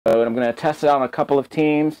I'm going to test it out on a couple of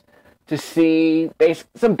teams to see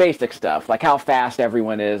some basic stuff, like how fast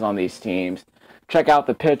everyone is on these teams. Check out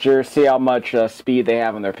the pitchers, see how much speed they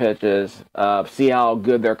have on their pitches, see how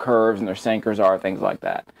good their curves and their sinkers are, things like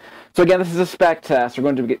that. So again, this is a spec test. We're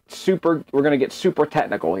going to get super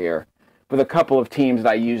technical here with a couple of teams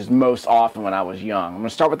that I used most often when I was young. I'm going to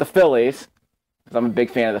start with the Phillies, because I'm a big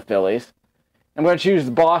fan of the Phillies. I'm going to choose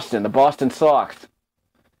Boston, the Boston Sox.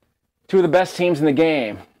 Two of the best teams in the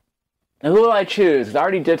game. Now, who will I choose? Because I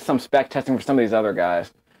already did some spec testing for some of these other guys.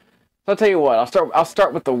 So I'll tell you what, I'll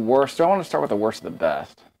start with the worst. I want to start with the worst of the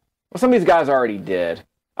best. Well, some of these guys already did.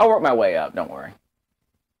 I'll work my way up, don't worry.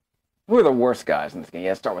 Who are the worst guys in this game?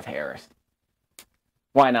 Yeah, start with Harris.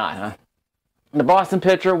 Why not, huh? The Boston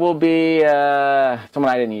pitcher will be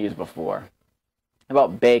someone I didn't use before. How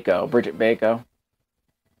about Bako, Bridget Bako?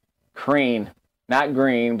 Crean. Not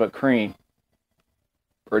Green, but Crean.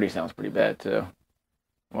 Birdie sounds pretty bad, too.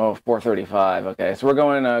 Well, 435. Okay, so we're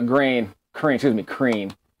going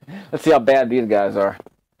Crean. Let's see how bad these guys are.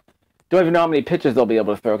 Don't even know how many pitches they'll be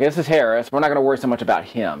able to throw. Okay, this is Harris. We're not going to worry so much about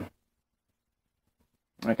him.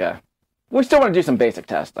 Okay. We still want to do some basic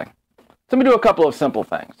testing. So let me do a couple of simple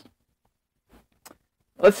things.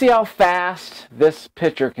 Let's see how fast this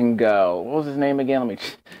pitcher can go. What was his name again?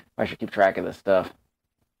 I should keep track of this stuff.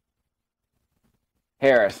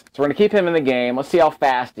 Harris. So we're going to keep him in the game. Let's see how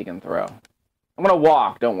fast he can throw. I'm going to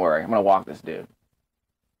walk. Don't worry. I'm going to walk this dude.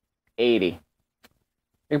 80. You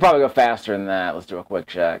can probably go faster than that. Let's do a quick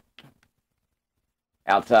check.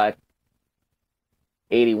 Outside.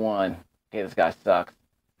 81. Okay, this guy sucks.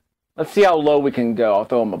 Let's see how low we can go. I'll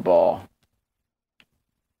throw him a ball.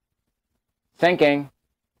 Sinking.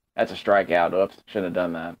 That's a strikeout. Oops. Shouldn't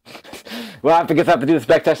have done that. We'll have to do the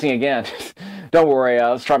spec testing again. Don't worry.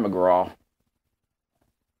 Let's try McGraw.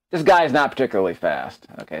 This guy is not particularly fast.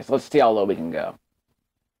 Okay, so let's see how low we can go.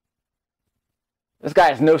 This guy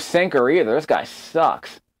has no sinker either. This guy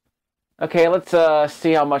sucks. Okay, let's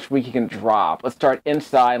see how much we can drop. Let's start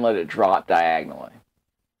inside and let it drop diagonally.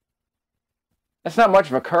 That's not much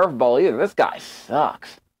of a curveball either. This guy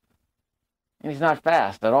sucks. And he's not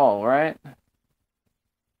fast at all, right?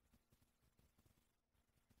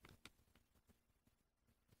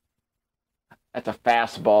 That's a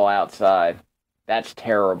fastball outside. That's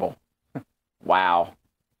terrible. Wow.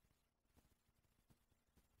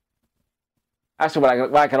 Actually,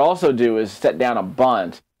 what I could also do is set down a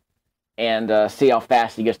bunt and see how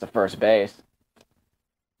fast he gets to first base.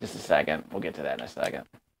 Just a second. We'll get to that in a second.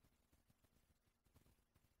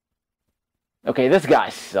 Okay, this guy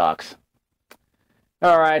sucks.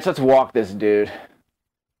 All right, so let's walk this dude.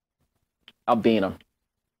 I'll beat him.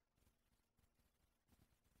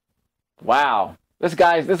 Wow. This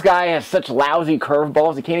guy has such lousy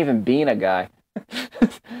curveballs, he can't even bean a guy.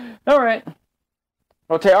 All right.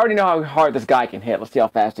 Well, I already know how hard this guy can hit. Let's see how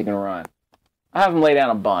fast he can run. I'll have him lay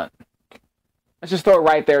down a bunt. Let's just throw it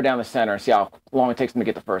right there down the center and see how long it takes him to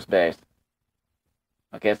get to first base.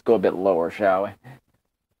 Okay, let's go a bit lower, shall we?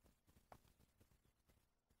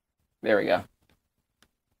 There we go.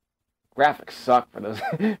 Graphics suck for those.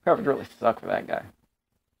 Graphics really suck for that guy.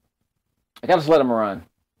 I gotta just let him run.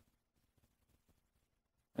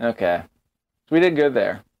 Okay. So we did good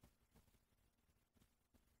there.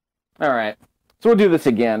 Alright. So we'll do this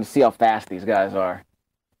again to see how fast these guys are.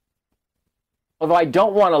 Although I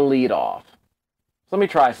don't want to lead off. So let me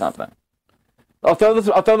try something. I'll throw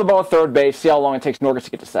the ball at third base, see how long it takes Norgis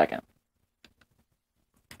to get to second.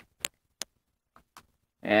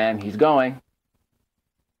 And he's going.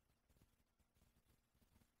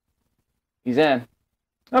 He's in.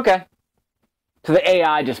 Okay. So the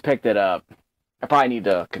AI just picked it up. I probably need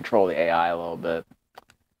to control the AI a little bit.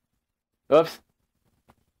 Oops.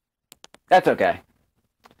 That's okay.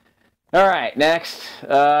 All right, next.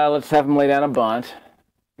 Let's have him lay down a bunt.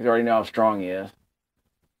 You already know how strong he is.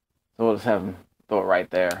 So we'll just have him throw it right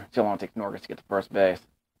there. See how long it takes Norgis to get to first base.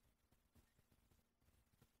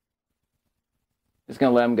 Just going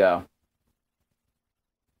to let him go.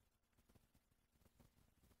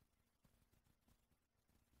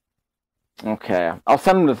 Okay, I'll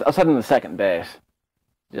send him to second base.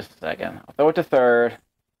 Just a second. I'll throw it to third,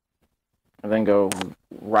 and then go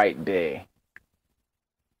right B.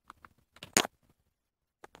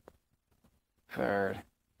 Third.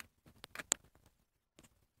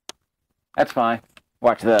 That's fine.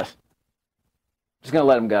 Watch this. Just gonna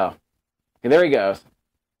let him go. Okay, there he goes.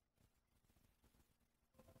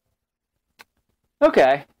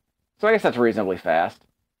 Okay, so I guess that's reasonably fast.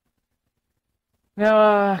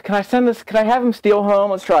 Now, can I have him steal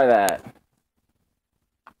home? Let's try that.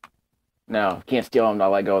 No, can't steal him until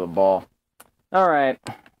I let go of the ball. All right.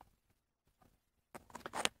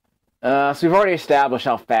 So we've already established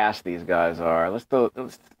how fast these guys are. Let's throw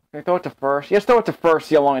it to first. Yes, throw it to first,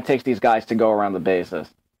 see how long it takes these guys to go around the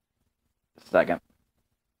bases. Second.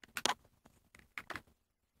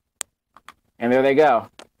 And there they go.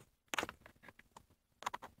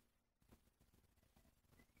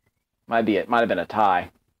 Might have been a tie.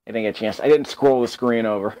 I didn't get a chance. I didn't scroll the screen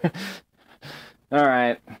over. All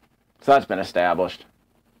right. So that's been established.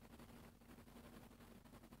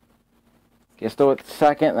 Let's throw it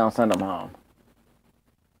second, and I'll send them home.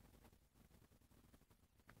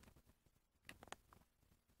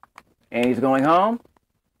 And he's going home.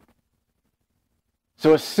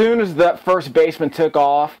 So as soon as that first baseman took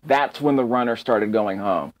off, that's when the runner started going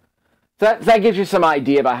home. So that gives you some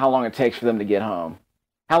idea about how long it takes for them to get home.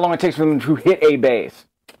 How long it takes for them to hit a base.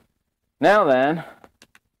 Now then,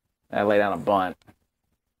 I lay down a bunt.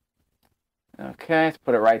 Okay, let's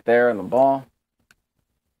put it right there in the ball.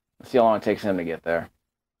 Let's see how long it takes him to get there.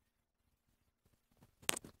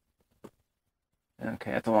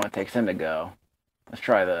 Okay, that's how long it takes him to go. Let's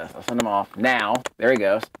try this. I'll send him off now. There he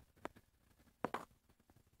goes.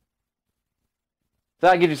 So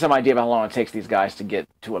that gives you some idea about how long it takes these guys to get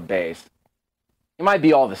to a base. It might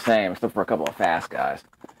be all the same, except for a couple of fast guys.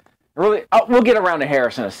 Really, we'll get around to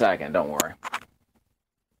Harris in a second. Don't worry.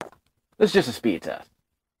 This is just a speed test.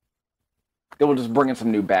 Then we'll just bring in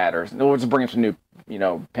some new batters. Then we'll just bring in some new,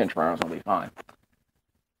 pinch runners. It'll be fine.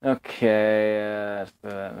 Okay, let's do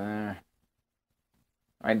that there.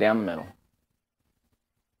 Right down the middle.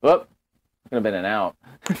 Whoop. Could have been an out.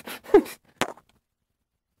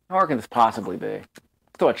 How hard can this possibly be?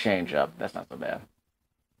 Throw a change up. That's not so bad.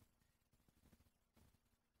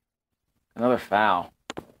 Another foul.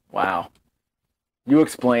 Wow. You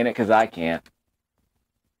explain it, because I can't.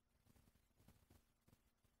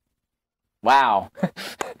 Wow.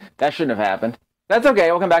 That shouldn't have happened. That's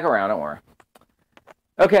okay. We'll come back around. Don't worry.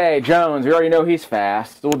 Okay, Jones. We already know he's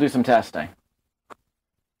fast, so we'll do some testing.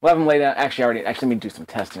 We'll have him lay down. Actually, let me do some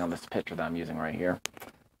testing on this pitcher that I'm using right here.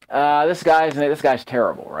 This guy's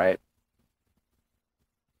terrible, right?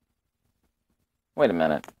 Wait a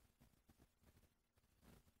minute.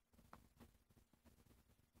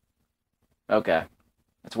 Okay.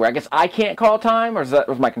 That's where I guess I can't call time, or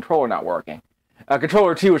was my controller not working?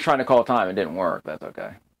 Controller 2 was trying to call time and didn't work. That's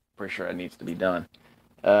okay. Pretty sure it needs to be done.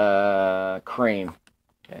 Cream.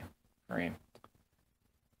 Okay, Cream.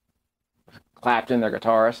 Clapton, their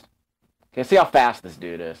guitarist. Okay, see how fast this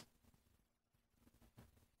dude is.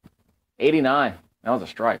 89. That was a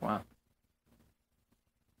strike. Wow. And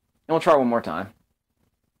we'll try one more time.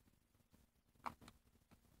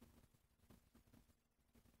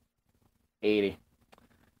 $80.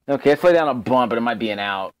 Okay, let's lay down a bunt, but it might be an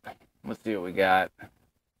out. Let's see what we got.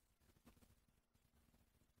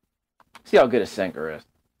 See how good a sinker is.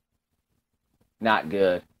 Not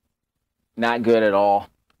good. Not good at all.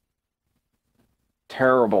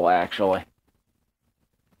 Terrible, actually.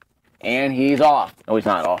 And he's off. No, he's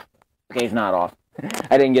not off. Okay, he's not off.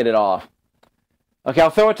 I didn't get it off. Okay, I'll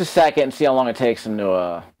throw it to second and see how long it takes him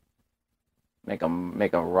to make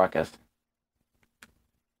a ruckus.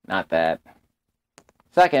 Not that.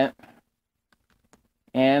 Second.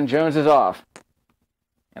 And Jones is off.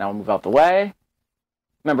 And I'll move out the way.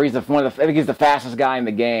 Remember, I think he's the fastest guy in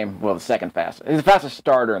the game. Well, the second fastest. He's the fastest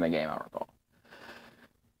starter in the game, I recall.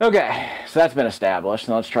 Okay, so that's been established.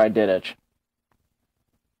 Now let's try Diddich.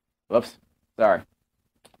 Whoops. Sorry.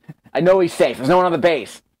 I know he's safe. There's no one on the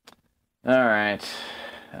base. All right.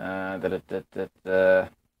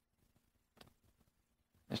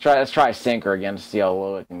 Let's try sinker again to see how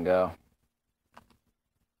low it can go.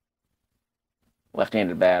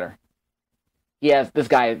 Left-handed batter. This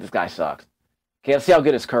guy sucks. Okay, let's see how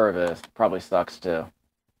good his curve is. Probably sucks too.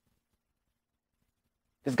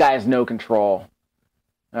 This guy has no control.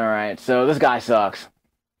 All right, so this guy sucks.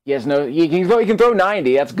 He can throw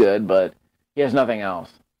 90. That's good, but he has nothing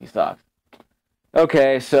else. He sucks.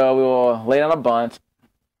 Okay, so we will lay down a bunt.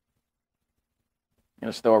 And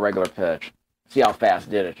just throw a regular pitch. See how fast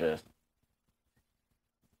Diddich is.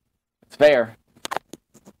 It's fair.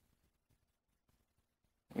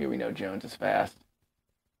 Here we know Jones is fast.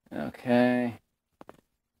 Okay.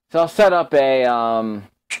 So I'll set up I'll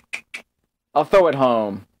throw it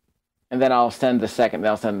home. And then I'll send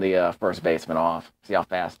the first baseman off. See how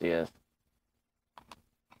fast he is.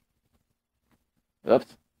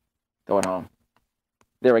 Oops. Throw it home.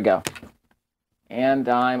 There we go. And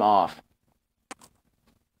I'm off.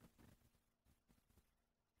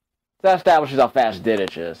 That establishes how fast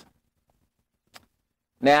Diddich is.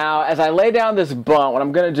 Now, as I lay down this bunt, what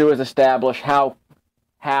I'm going to do is establish how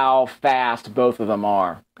fast both of them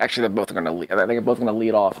are. Actually, they're both going to lead. I think they're both going to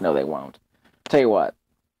lead off. No, they won't. Tell you what.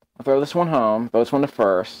 I'll throw this one home, throw this one to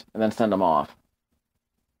first, and then send them off.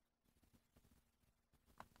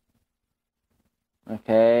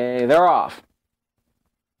 Okay, they're off.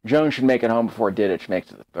 Jones should make it home before Didich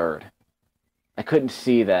makes it to third. I couldn't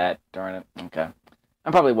see that, darn it. Okay.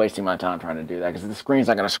 I'm probably wasting my time trying to do that because the screen's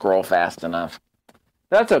not going to scroll fast enough.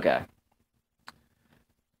 That's okay.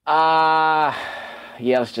 Yeah,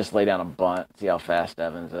 let's just lay down a bunt, see how fast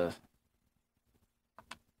Evans is.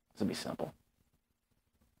 This will be simple.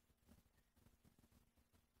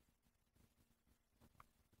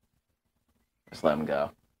 Just let him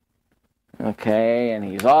go. Okay, and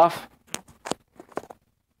he's off.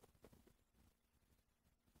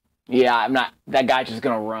 Yeah, I'm not. That guy's just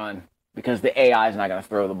going to run because the AI is not going to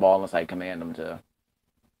throw the ball unless I command him to.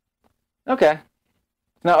 Okay.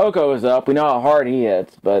 Now Oko is up. We know how hard he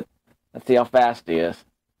hits, but let's see how fast he is.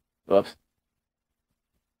 Whoops.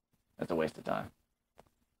 That's a waste of time.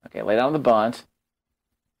 Okay, lay down the bunt.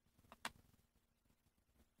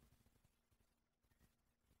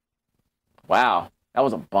 Wow, that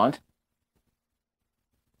was a bunt.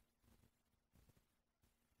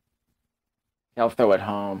 I'll throw it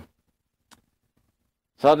home.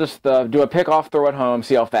 So I'll just do a pick-off, throw it home,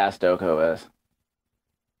 see how fast Oko is.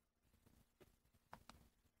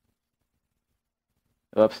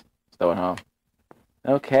 Oops, throw it home.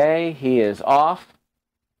 Okay, he is off.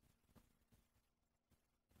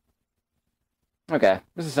 Okay,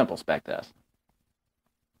 this is a simple spec test.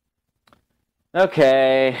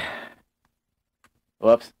 Okay.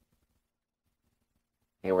 Whoops.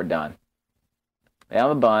 Okay, we're done. Down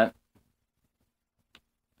the bunt.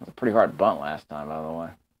 That was a pretty hard bunt last time, by the way.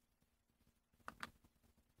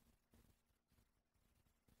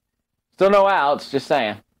 Still no outs, just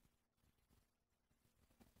saying.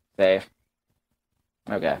 Safe.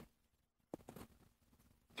 Okay.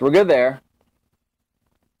 So we're good there.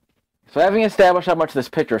 So having established how much this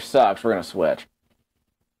pitcher sucks, we're going to switch.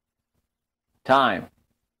 Time.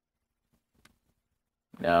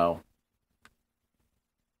 No.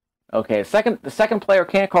 Okay, the second player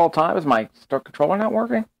can't call time. Is my start controller not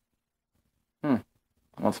working?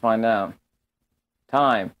 Let's find out.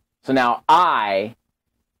 Time. So now I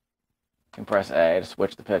can press A to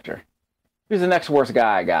switch the pitcher. Who's the next worst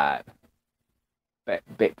guy I got?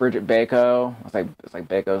 Bridget Bako. It's like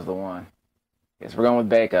Bako's the one. Okay, so we're going with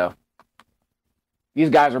Bako.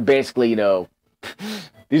 These guys are basically, you know,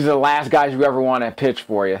 these are the last guys you ever want to pitch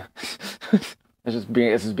for you. Let's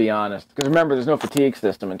just be honest. Because remember, there's no fatigue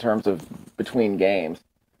system in terms of between games.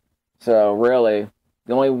 So really,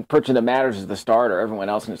 the only person that matters is the starter. Everyone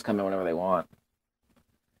else can just come in whenever they want.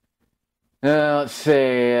 Let's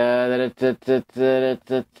see. I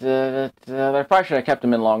probably should have kept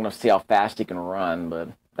him in long enough to see how fast he can run, but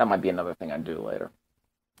that might be another thing I'd do later.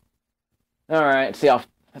 All right, let's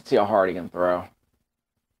see how hard he can throw.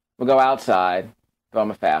 We'll go outside, throw him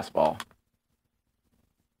a fastball.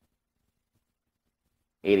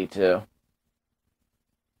 82.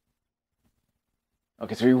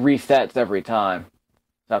 Okay, so he resets every time.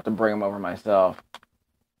 So I have to bring him over myself.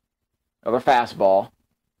 Another fastball.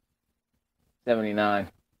 79.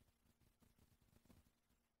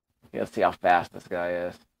 Okay, let's see how fast this guy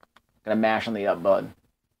is. Gonna mash on the up button.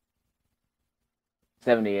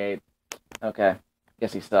 78. Okay,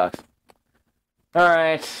 guess he sucks.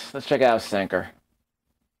 Alright, let's check out his sinker.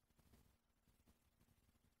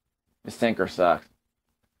 His sinker sucks.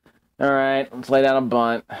 Alright, let's lay down a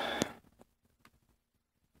bunt.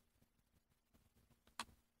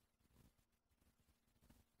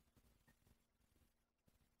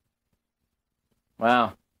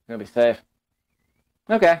 Wow, gonna be safe.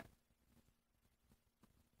 Okay.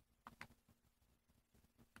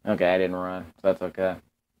 Okay, I didn't run, so that's okay.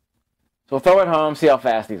 So we'll throw it home, see how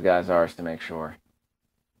fast these guys are, just to make sure.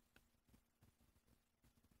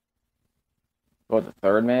 Go with the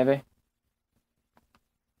third, maybe?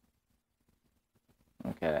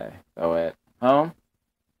 Okay, throw it home.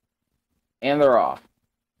 And they're off.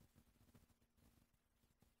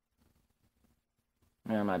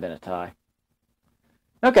 Yeah, might have been a tie.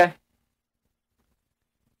 Okay.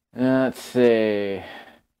 Let's see.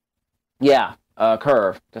 Yeah,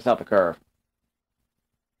 curve. Just out the curve.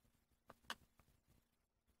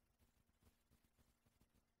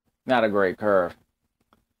 Not a great curve.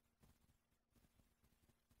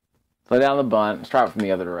 Lay down the bunt. Let's try it from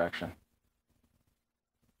the other direction.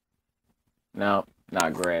 No,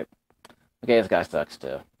 not great. Okay, this guy sucks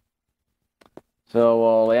too. So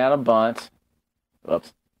we'll lay out a bunt.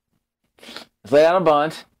 Whoops. Let's lay down a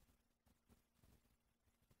bunt.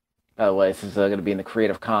 By the way, this is going to be in the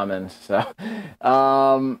Creative Commons. So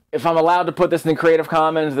if I'm allowed to put this in the Creative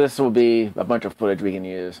Commons, this will be a bunch of footage we can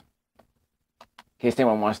use. case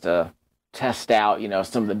anyone wants to test out, you know,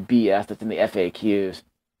 some of the BS that's in the FAQs.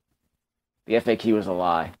 The FAQ is a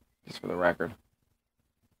lie, just for the record.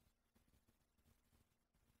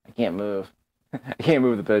 I can't move. I can't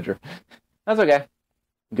move the pitcher. That's okay.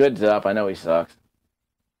 Good's up. I know he sucks.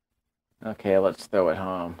 Okay, let's throw it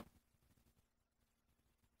home.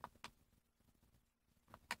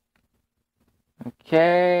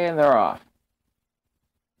 Okay, and they're off.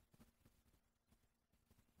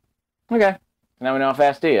 Okay, now we know how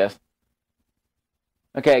fast he is.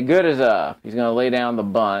 Okay, good is up. He's going to lay down the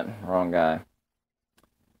bunt. Wrong guy.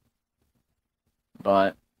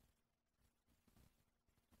 Bunt.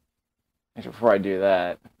 Actually, before I do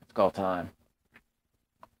that, let's call time.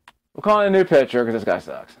 We'll call in a new pitcher because this guy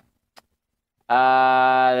sucks.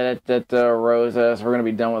 Rosa. So we're going to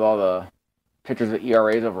be done with all the pitchers with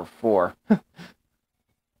ERAs over 4.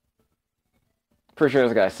 Pretty sure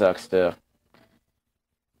this guy sucks too.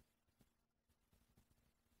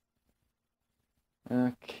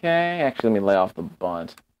 Okay, actually, let me lay off the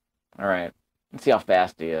bunt. All right, let's see how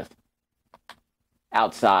fast he is.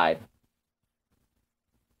 Outside.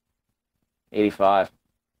 85.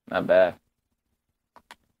 Not bad.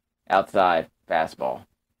 Outside. Fastball.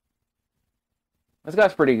 This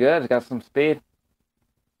guy's pretty good. He's got some speed.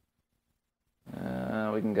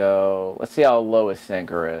 We can go... Let's see how low his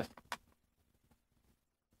sinker is.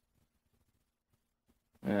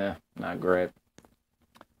 Yeah, not great.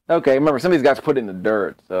 Okay, remember, some of these guys put it in the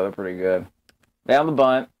dirt, so they're pretty good. Down the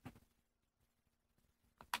bunt.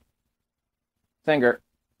 Sinker.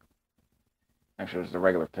 Actually, it was a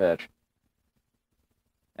regular pitch.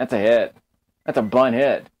 That's a hit. That's a bunt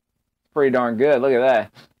hit. It's pretty darn good. Look at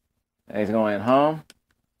that. And he's going home.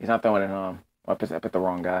 He's not throwing it home. Oh, I picked the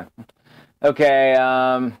wrong guy. Okay,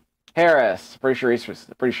 Harris. Pretty sure he's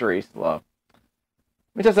low.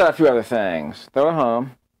 Let me test out a few other things. Throw it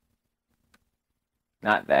home.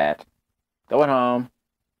 Not that. Throw it home.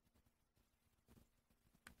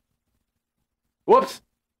 Whoops.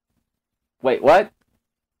 Wait, what?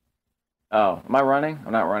 Oh, am I running?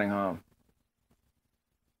 I'm not running home.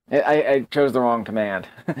 I chose the wrong command.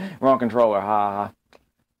 Wrong controller. Ha ha.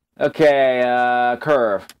 Okay,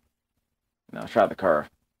 curve. No, let's try the curve.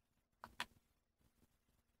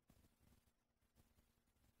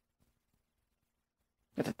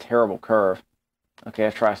 It's a terrible curve. Okay,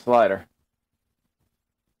 let's try slider.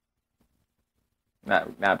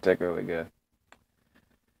 Not particularly good.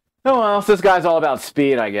 Oh well, so this guy's all about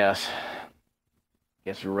speed, I guess.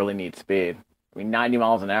 Guess we really need speed. I mean, 90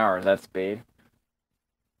 miles an hour, is that speed?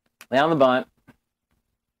 Lay on the bunt.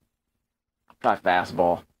 Try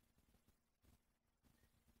fastball.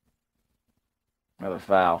 Another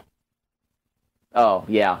foul. Oh,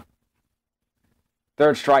 yeah.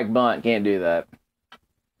 Third strike bunt. Can't do that.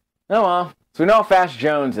 Oh well. So we know how fast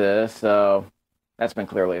Jones is, so that's been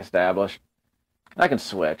clearly established. I can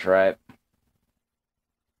switch, right?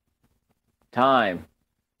 Time.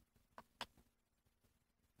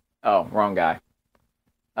 Oh, wrong guy.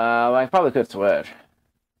 Well, I probably could switch.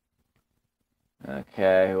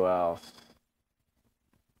 Okay, who else?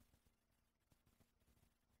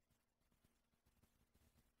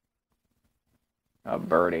 Oh,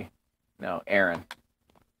 Birdie. No, Aaron.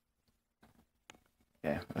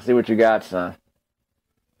 Okay, let's see what you got, son.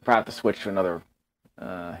 Probably have to switch to another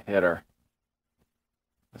hitter.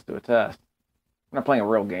 Let's do a test. I'm not playing a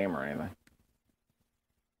real game or anything.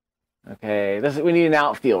 Okay, we need an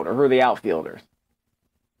outfielder. Who are the outfielders?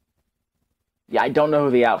 Yeah, I don't know who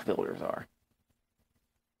the outfielders are.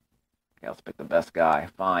 Okay, let's pick the best guy.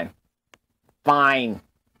 Fine. Fine.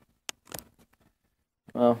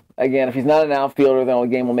 Well, again, if he's not an outfielder, then the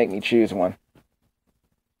game will make me choose one.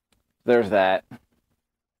 There's that.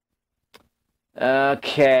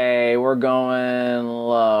 Okay, we're going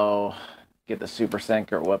low. Get the super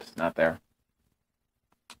sinker. Whoops, not there.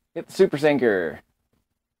 Get the super sinker.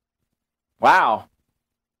 Wow.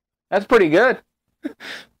 That's pretty good.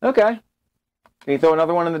 Okay. Can you throw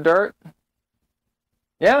another one in the dirt?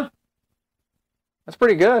 Yeah. That's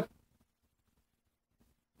pretty good.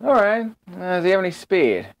 All right. Does he have any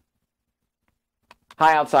speed?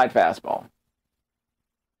 High outside fastball.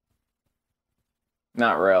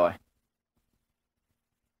 Not really.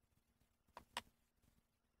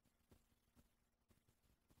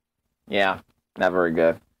 Yeah, not very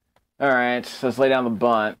good. All right, so let's lay down the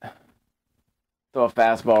bunt. Throw a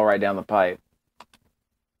fastball right down the pipe.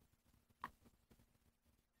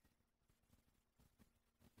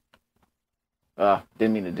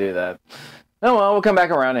 Didn't mean to do that. Oh well, we'll come back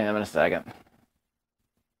around to him in a second.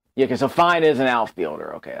 Yeah, okay, so Fine is an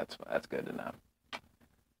outfielder. Okay, that's good to know.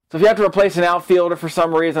 So if you have to replace an outfielder for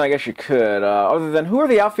some reason, I guess you could. Other than, who are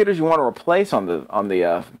the outfielders you want to replace on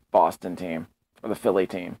the Boston team or the Philly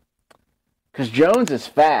team? Because Jones is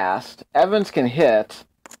fast, Evans can hit,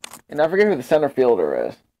 and I forget who the center fielder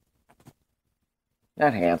is.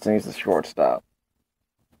 Not Hanson, he's the shortstop.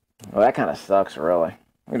 Well, that kind of sucks, really.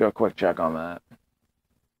 Let me do a quick check on that.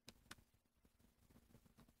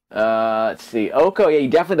 Let's see. Oko, yeah, you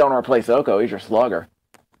definitely don't want to replace Oko. He's your slugger.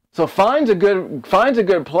 So Fine's a good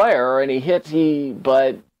player, and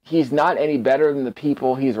but he's not any better than the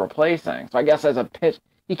people he's replacing. So I guess as a pitch,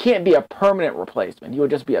 he can't be a permanent replacement. He would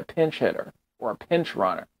just be a pinch hitter or a pinch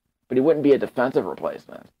runner, but he wouldn't be a defensive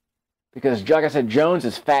replacement. Because, like I said, Jones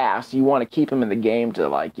is fast. You want to keep him in the game to,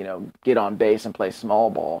 like, you know, get on base and play small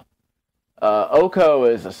ball. Oko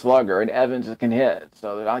is a slugger, and Evans can hit.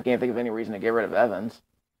 So I can't think of any reason to get rid of Evans.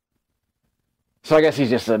 So I guess he's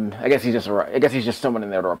just someone in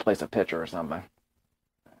there to replace a pitcher or something.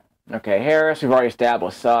 Okay, Harris, we've already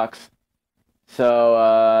established, sucks.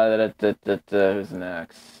 So who's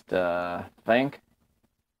next? Fink?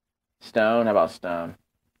 Stone? How about Stone?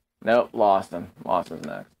 Nope, Lawson. Lawson's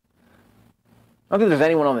next. I don't think there's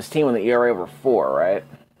anyone on this team with an ERA over 4, right?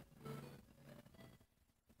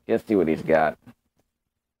 Let's see what he's got.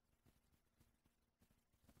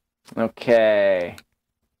 Okay.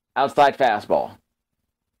 Outside fastball.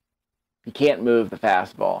 You can't move the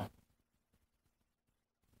fastball.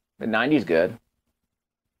 The 90's good.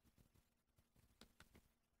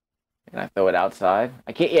 Can I throw it outside?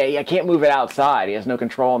 I can't. Yeah, I can't move it outside. He has no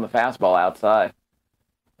control on the fastball outside.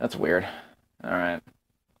 That's weird. All right.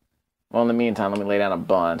 Well, in the meantime, let me lay down a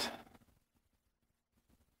bunt.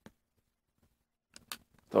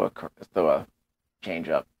 Let's throw a change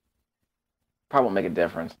up. Probably won't make a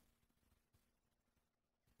difference.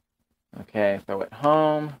 Okay, throw it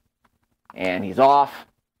home. And he's off.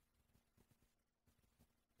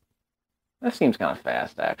 That seems kind of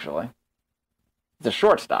fast, actually. It's a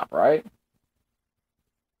shortstop, right?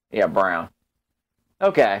 Yeah, Brown.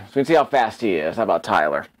 Okay, so we can see how fast he is. How about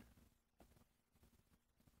Tyler?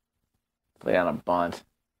 Lay down a bunt.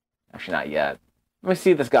 Actually, not yet. Let me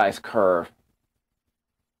see this guy's curve.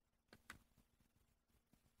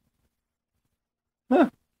 Huh.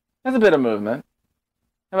 That's a bit of movement.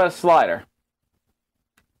 How about a slider?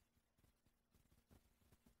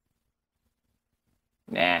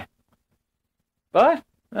 Nah. But,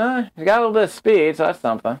 he's got a little bit of speed, so that's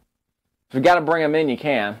something. If you got to bring him in, you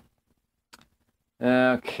can.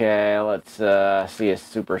 Okay, let's see a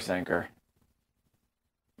super sinker.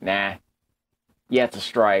 Nah. Yeah, it's a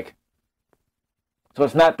strike. So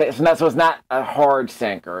it's not a hard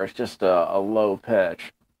sinker. It's just a low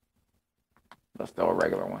pitch. Let's throw a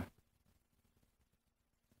regular one.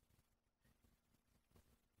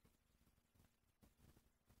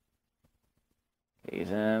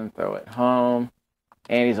 He's in, throw it home,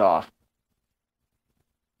 and he's off.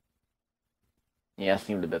 Yeah,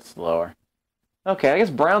 seemed a bit slower. Okay, I guess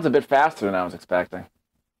Brown's a bit faster than I was expecting.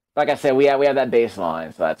 Like I said, we have that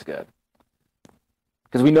baseline, so that's good.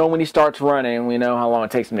 Because we know when he starts running, we know how long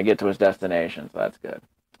it takes him to get to his destination, so that's good.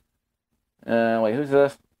 Wait, who's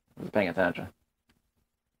this? Who's paying attention?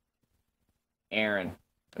 Aaron.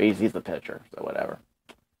 He's the pitcher, so whatever.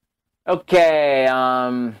 Okay,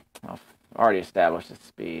 I've already established his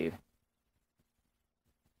speed.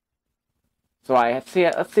 So let's see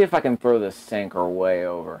if I can throw this sinker way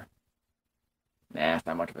over. Nah, it's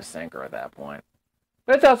not much of a sinker at that point.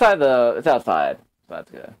 But it's outside, so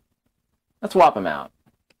that's good. Let's swap him out.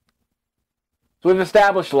 So we've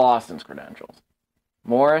established Lawson's credentials.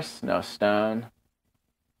 Morris, no, Stone.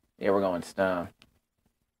 Yeah, we're going Stone.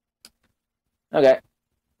 Okay.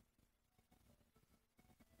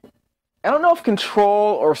 I don't know if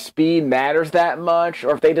control or speed matters that much,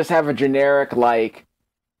 or if they just have a generic, like,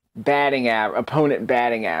 opponent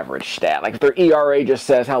batting average stat. Like, if their ERA just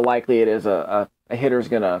says how likely it is a hitter's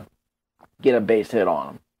going to get a base hit on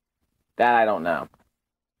them. That I don't know.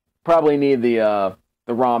 Probably need the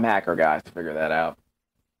ROM hacker guys to figure that out.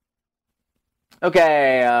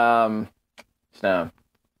 Okay, Stone.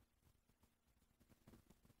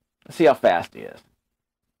 Let's see how fast he is.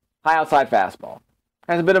 High outside fastball.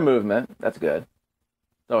 Has a bit of movement. That's good.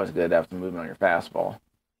 It's always good to have some movement on your fastball.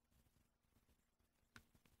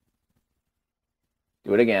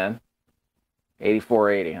 Do it again.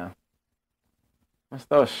 84-80, huh? Let's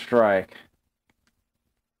throw a strike.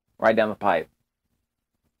 Right down the pipe.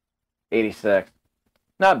 86.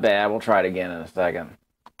 Not bad. We'll try it again in a second.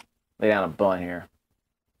 Lay down a bunt here.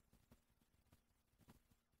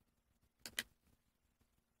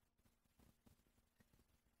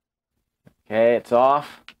 Okay, it's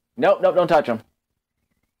off. Nope, don't touch him.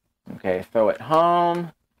 Okay, throw it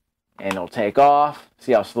home. And he'll take off.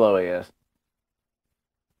 See how slow he is.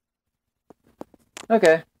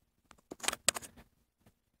 Okay.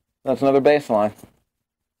 That's another baseline.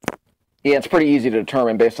 Yeah, it's pretty easy to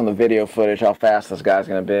determine based on the video footage how fast this guy's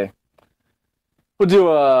going to be. We'll do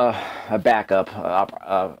a backup.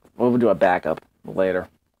 We'll do a backup later.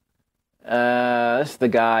 This is the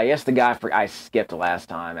guy. Yes, the guy I skipped last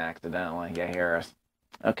time accidentally. Yeah, Harris.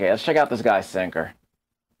 Okay, let's check out this guy's sinker.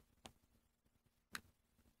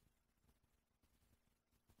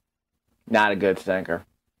 Not a good sinker.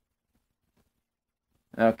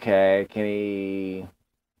 Okay, can he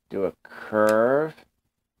do a curve?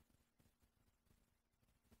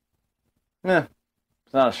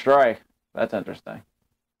 It's not a strike. That's interesting.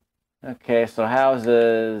 Okay, so how's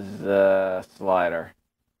his slider?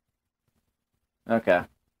 Okay.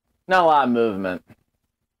 Not a lot of movement.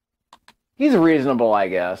 He's reasonable, I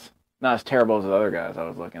guess. Not as terrible as the other guys I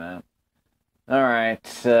was looking at. Alright,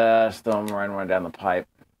 still I'm running one down the pipe.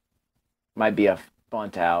 Might be a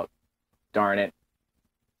bunt out. Darn it.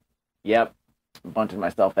 Yep. Bunted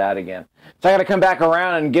myself out again. So I gotta come back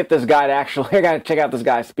around and get this guy to actually... I gotta check out this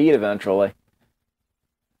guy's speed eventually.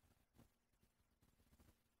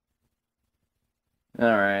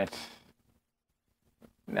 Alright.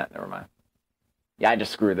 No, never mind. Yeah, I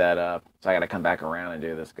just screwed that up. So I gotta come back around and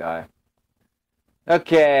do this guy.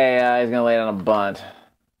 Okay, he's gonna lay down a bunt.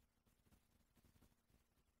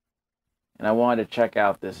 And I wanted to check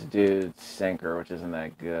out this dude's sinker, which isn't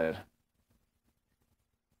that good.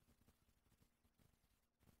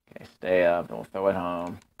 Okay, stay up, and we'll throw it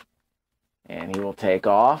home. And he will take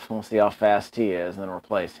off, and we'll see how fast he is, and then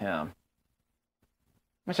replace him.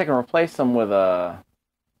 I wish I can replace him with a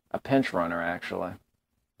pinch runner, actually.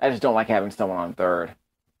 I just don't like having someone on third.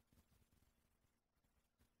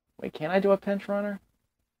 Wait, can I do a pinch runner?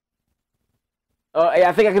 Oh, yeah,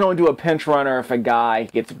 I think I can only do a pinch runner if a guy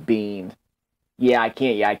gets beamed. Yeah, I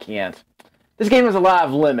can't. Yeah, I can't. This game has a lot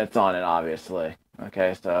of limits on it, obviously.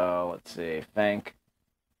 Okay, so let's see. Think.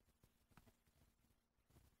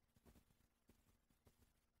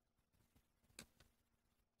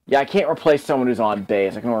 Yeah, I can't replace someone who's on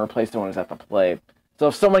base. I can only replace someone who's at the plate. So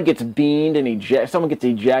if someone gets beamed and if someone gets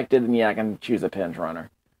ejected, then yeah, I can choose a pinch runner.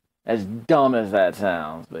 As dumb as that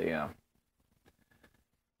sounds, but yeah.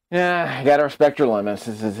 Yeah, you gotta respect your limits.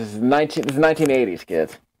 This is 1980s,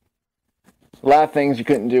 kids. A lot of things you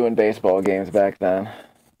couldn't do in baseball games back then. I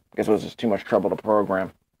guess it was just too much trouble to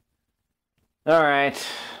program. Alright.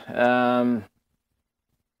 I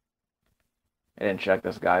didn't check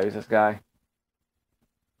this guy. Who's this guy?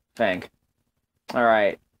 Fink.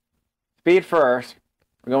 Alright. Speed first.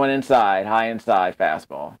 We're going inside. High inside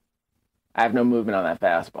fastball. I have no movement on that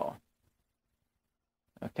fastball.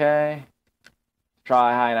 Okay.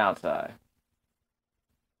 Try high and outside.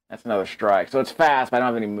 That's another strike. So it's fast, but I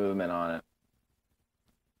don't have any movement on it.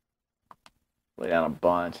 Lay down a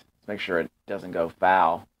bunt. Let's make sure it doesn't go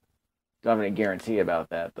foul. Don't have any guarantee about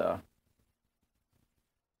that, though.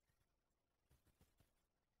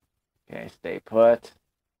 Okay, stay put.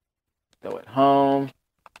 Throw it home.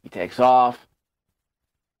 He takes off.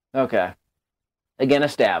 Okay. Again,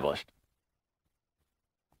 established.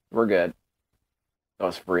 We're good. That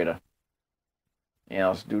was Frida. Yeah,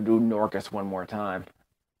 let's do Norcus one more time.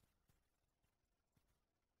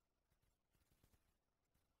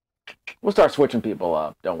 We'll start switching people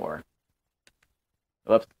up. Don't worry.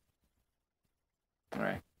 Whoops. All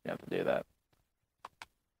right, you have to do that.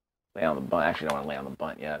 Lay on the bunt. Actually, I don't want to lay on the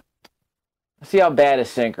bunt yet. Let's see how bad his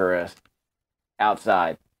sinker is.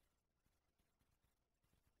 Outside.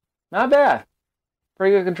 Not bad.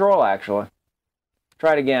 Pretty good control, actually.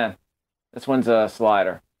 Try it again. This one's a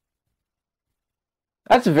slider.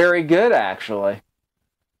 That's very good, actually.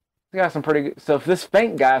 He got some pretty good. So if this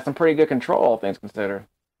Fink guy has some pretty good control, all things considered.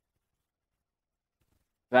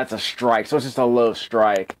 That's a strike. So it's just a low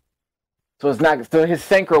strike. So it's not. So his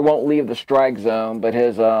sinker won't leave the strike zone, but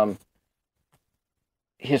his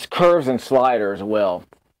curves and sliders will.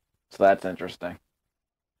 So that's interesting.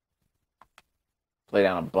 Lay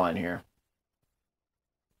down a bunt here.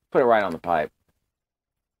 Put it right on the pipe.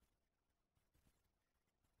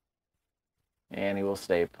 And he will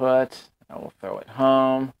stay put. I will throw it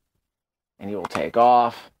home. And he will take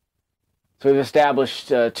off. So we've established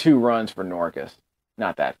 2 runs for Norcus.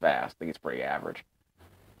 Not that fast. I think it's pretty average.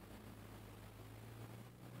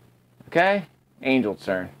 Okay. Angel's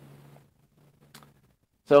turn.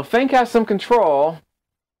 So Fink has some control.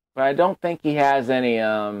 But I don't think he has any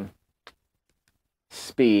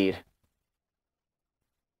speed.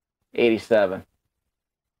 87.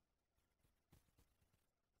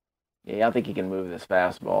 Yeah, I don't think he can move this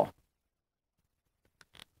fastball.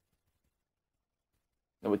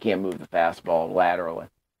 And we can't move the fastball laterally.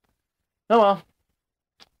 Oh well.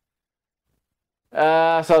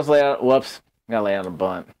 So I was laying out. Whoops. Gotta lay out a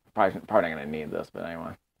bunt. Probably not gonna need this, but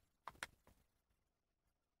anyway.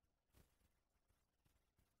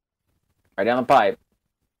 Right down the pipe.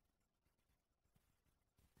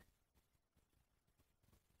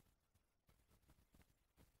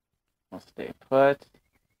 I'll stay put.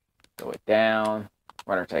 Throw it down.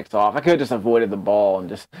 Runner takes off. I could have just avoided the ball and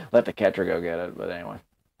just let the catcher go get it, but anyway.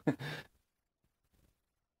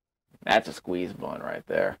 That's a squeeze bunt right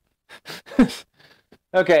there.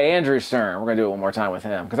 Okay, Andrew's turn. We're going to do it one more time with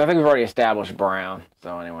him because I think we've already established Brown.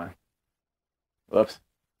 So anyway. Whoops.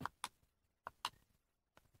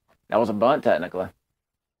 That was a bunt, technically.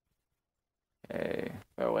 Okay,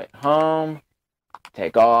 throw it home.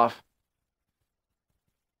 Take off.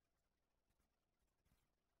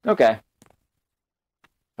 Okay.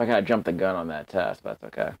 I kind of jumped the gun on that test, but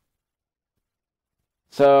that's okay.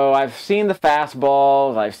 So I've seen the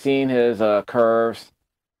fastballs. I've seen his curves.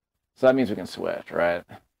 So that means we can switch, right?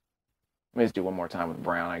 Let me just do one more time with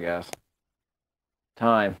Brown, I guess.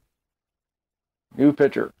 Time. New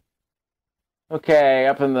pitcher. Okay,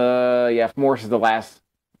 up in the... Yeah, Morse is the last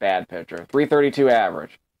bad pitcher. 332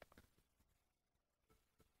 average.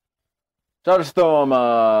 So I'll just throw him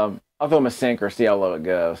I'll throw him a sinker, see how low it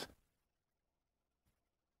goes.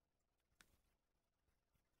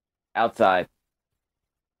 Outside.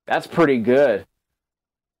 That's pretty good.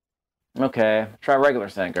 Okay, try regular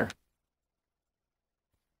sinker.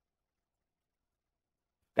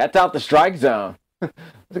 That's out the strike zone.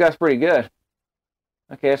 This guy's pretty good.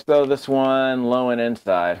 Okay, let's throw this one low and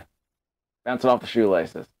inside. Bounce it off the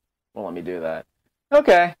shoelaces. Won't let me do that.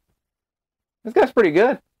 Okay. This guy's pretty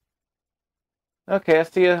good. Okay,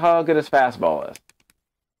 let's see how good his fastball is.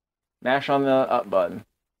 Mash on the up button.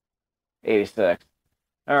 86.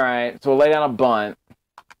 Alright, so we'll lay down a bunt.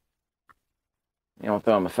 And we'll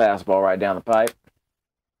throw him a fastball right down the pipe.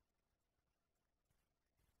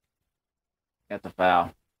 That's a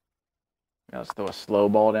foul. Now let's throw a slow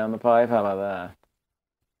ball down the pipe. How about that?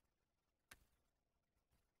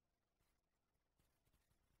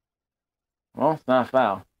 Well, it's not a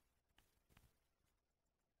foul.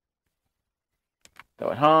 Throw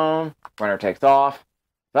it home. Runner takes off.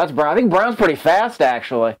 That's Brown. I think Brown's pretty fast,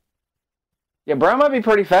 actually. Yeah, Brown might be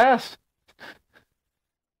pretty fast.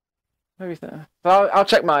 Maybe so. I'll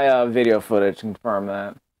check my video footage to confirm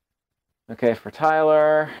that. Okay, for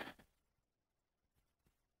Tyler.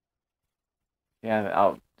 Yeah,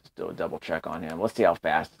 I'll just do a double check on him. Let's see how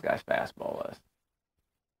fast this guy's fastball is.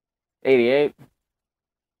 88.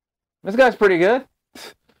 This guy's pretty good.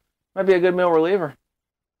 Might be a good middle reliever.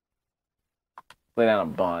 Lay down a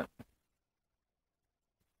bunt.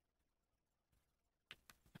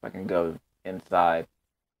 If I can go inside.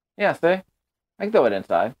 Yeah, see? I can throw it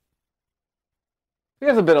inside. He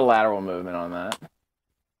has a bit of lateral movement on that.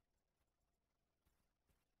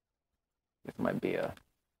 This might be a...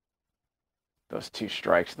 Those 2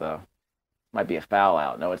 strikes, though. Might be a foul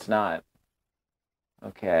out. No, it's not.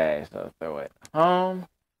 Okay, so throw it home.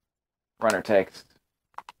 Runner takes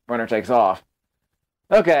off.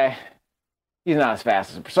 Okay. He's not as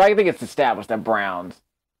fast as... So I think it's established that Browns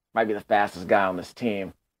might be the fastest guy on this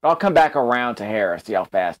team. But I'll come back around to Harris, see how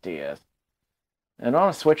fast he is. And I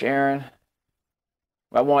want to switch Aaron.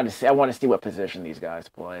 I want to see what position these guys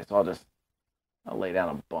play. So I'll lay down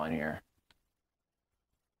a bunt here.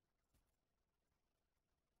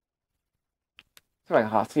 So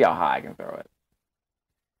I'll see how high I can throw it.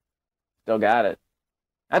 Still got it.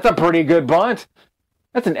 That's a pretty good bunt.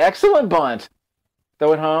 That's an excellent bunt.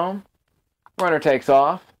 Throw it home. Runner takes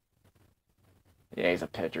off. Yeah, he's a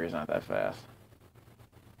pitcher. He's not that fast.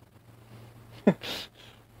 That's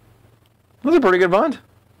a pretty good bunt.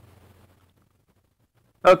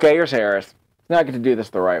 Okay, here's Harris. Now I get to do this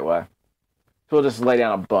the right way. So we'll just lay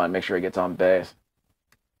down a bunt, make sure he gets on base.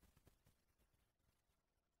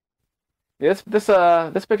 Yeah,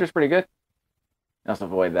 this pitcher's pretty good. Let's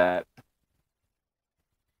avoid that.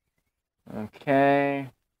 Okay.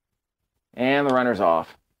 And the runner's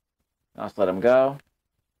off. I'll just let him go.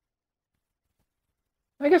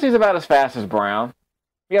 I guess he's about as fast as Brown.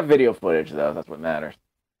 We have video footage, though. That's what matters.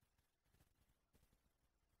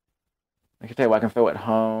 I can tell you what, I can throw it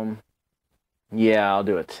home. Yeah, I'll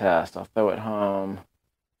do a test. I'll throw it home.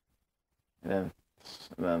 And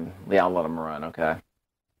then yeah, I'll let him run, okay.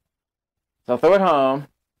 So I'll throw it home.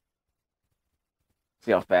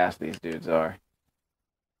 See how fast these dudes are.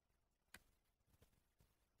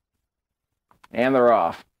 And they're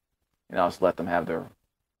off. And I'll just let them have their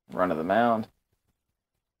run of the mound.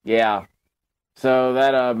 Yeah. So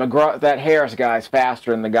that Harris guy's faster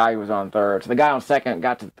than the guy who was on third. So the guy on second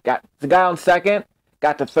got to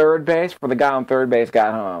third base before the guy on third base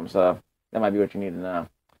got home. So that might be what you need to know.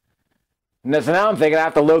 And so now I'm thinking I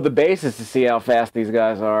have to load the bases to see how fast these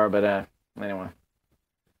guys are. But anyway,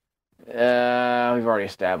 we've already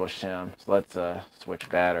established him. So let's switch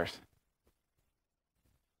batters.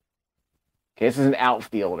 Okay, this is an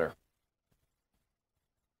outfielder.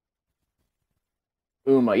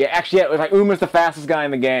 Uma. Yeah, actually, yeah, it was like Uma's the fastest guy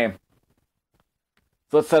in the game.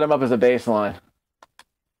 So let's set him up as a baseline.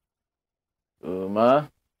 Uma.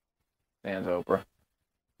 Stands Oprah.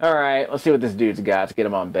 All right, let's see what this dude's got. Let's get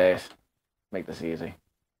him on base. Make this easy.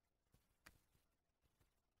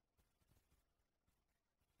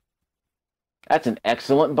 That's an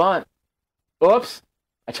excellent bunt. Oops.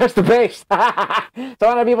 I touched the base. So I'm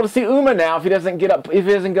not be able to see Uma now if he doesn't get up. If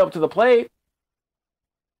he doesn't go up to the plate.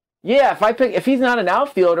 Yeah, if he's not an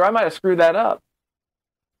outfielder, I might have screwed that up.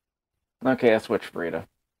 Okay, I switched Frida.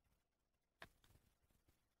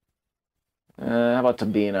 How about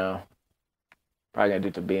Tabino? Probably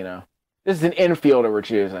gonna do Tabino. This is an infielder we're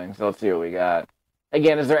choosing, so let's see what we got.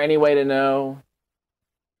 Again, is there any way to know?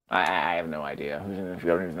 I have no idea who's an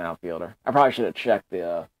infielder and who's an outfielder. I probably should have checked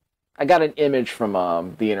the. I got an image from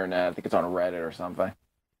the internet. I think it's on Reddit or something.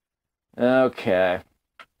 Okay.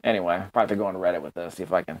 Anyway, probably have to go on Reddit with this, see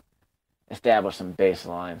if I can establish some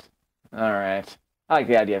baselines. All right. I like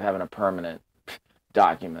the idea of having a permanent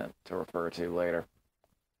document to refer to later.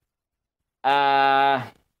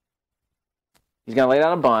 He's going to lay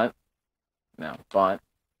down a bunt. No, bunt.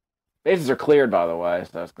 Bases are cleared, by the way,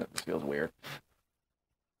 so this feels weird.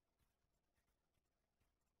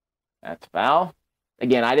 That's foul.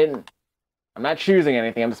 Again, I'm not choosing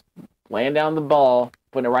anything. I'm just laying down the ball,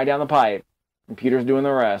 putting it right down the pipe. Computer's doing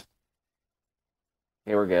the rest.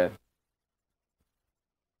 Okay, we're good.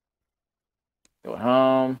 Go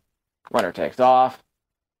home. Runner takes off.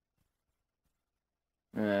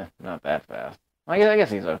 Not that fast. I guess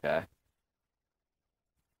he's okay.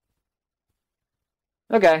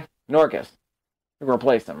 Okay, Norcus. We can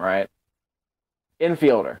replace him, right?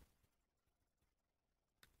 Infielder.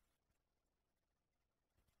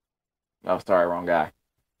 Oh, sorry, wrong guy.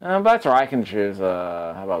 But that's all right. I can choose,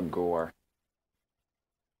 how about Gore?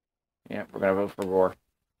 Yeah, we're going to vote for Gore.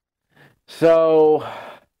 So,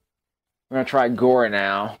 we're going to try Gore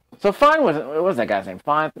now. So, what was that guy's name?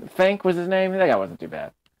 Fink was his name? That guy wasn't too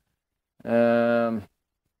bad. We're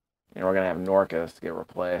going to have Norcus get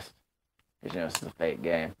replaced. Because, this is a fake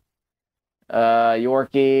game.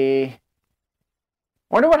 Yorkie.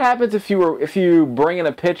 Wonder what happens if you bring in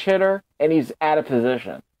a pitch hitter and he's out of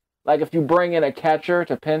position. Like, if you bring in a catcher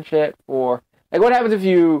to pinch hit for... Like, what happens if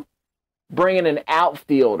you bring in an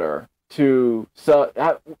outfielder to... So,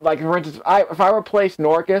 like, for instance, if I replace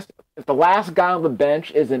Norcus, if the last guy on the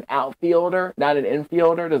bench is an outfielder, not an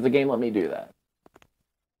infielder, does the game let me do that?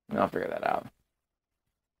 I'll figure that out.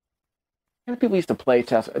 And people used to play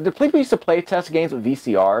test... Did people used to play test games with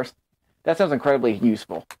VCRs? That sounds incredibly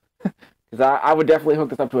useful. Because I would definitely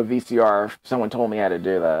hook this up to a VCR if someone told me how to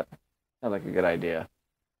do that. Sounds like a good idea.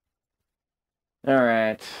 All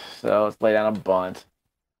right, so let's lay down a bunt.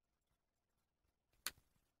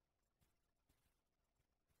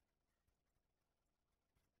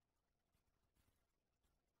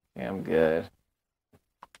 Okay, I'm good.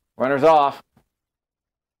 Runner's off.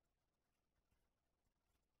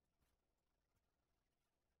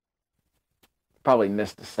 Probably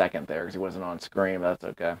missed a second there because he wasn't on screen, but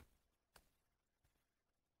that's okay.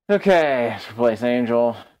 Okay, let's replace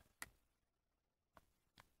Angel.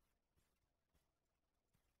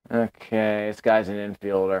 Okay, this guy's an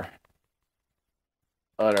infielder.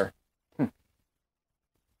 Utter.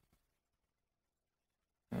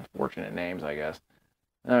 Unfortunate names, I guess.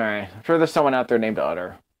 All right, I'm sure there's someone out there named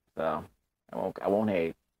Utter, so I won't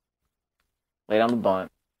hate. Lay down the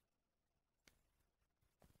bunt.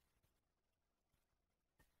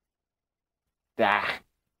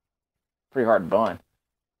 Pretty hard bunt.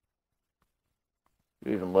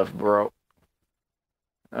 You even lift broke.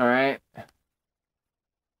 All right.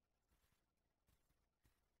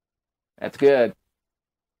 That's good.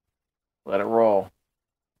 Let it roll.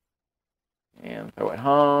 And throw it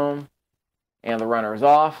home. And the runner is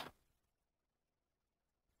off.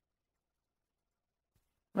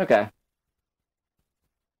 Okay.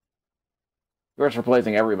 We're just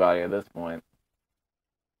replacing everybody at this point.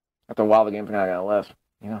 After a while, the game's not going to let us.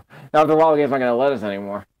 Now after a while, the game's not going to let us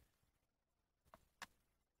anymore.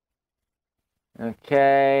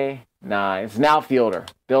 Okay. Nye. It's an outfielder.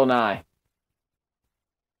 Bill Nye.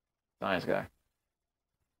 Nice guy.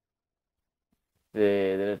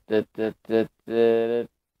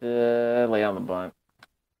 Lay on the bunt.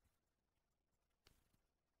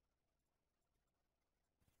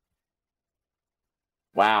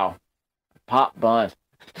 Wow. Pop bunt.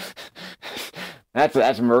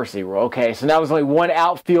 That's mercy rule. Okay, so now there's only one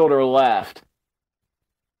outfielder left.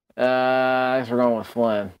 I guess we're going with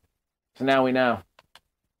Flynn. So now we know.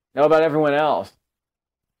 Know about everyone else.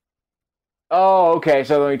 Oh, okay,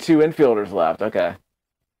 so there are only two infielders left. Okay.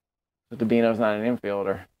 But Dabino's not an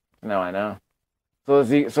infielder. Now I know. So is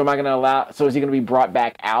he? So am I going to allow? So is he going to be brought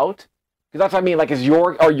back out? Because that's what I mean. Like, are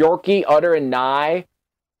Yorkie, Utter, and Nye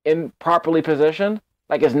in properly positioned?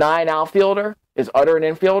 Like, is Nye an outfielder? Is Utter an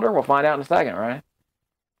infielder? We'll find out in a second, right?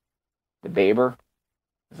 The Baber,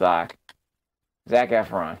 Zac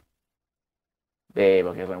Efron, Babe.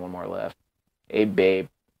 Okay, there's only one more left. Hey, Babe.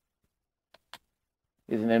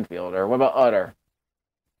 He's an infielder. What about Utter?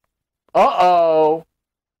 Uh-oh.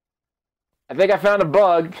 I think I found a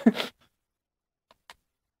bug.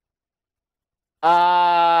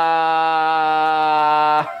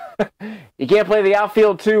 You can't play the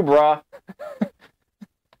outfield too, bruh.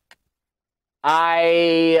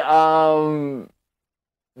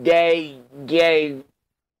 Yay.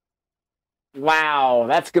 Wow,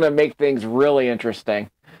 that's gonna make things really interesting.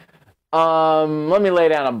 Let me lay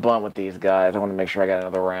down a bunt with these guys. I want to make sure I got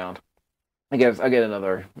another round. I guess I'll get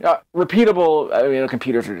another repeatable. I mean,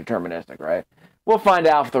 computers are deterministic, right? We'll find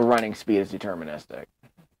out if the running speed is deterministic.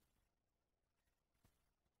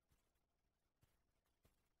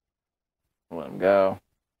 Let him go.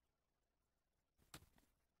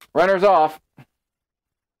 Runner's off.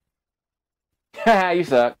 You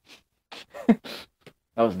suck. That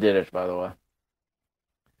was Diddich, by the way.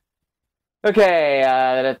 Okay.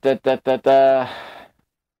 Yeah,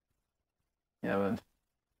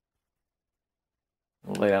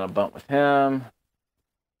 we'll lay down a bunt with him.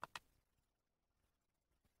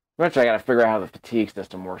 Eventually, I got to figure out how the fatigue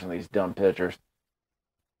system works on these dumb pitchers.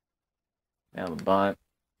 Down the bunt.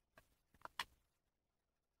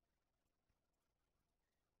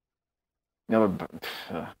 Another,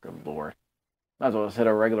 good lord. Might as well just hit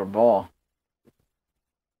a regular ball.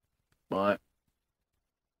 But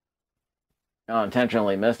I'll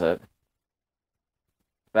intentionally miss it.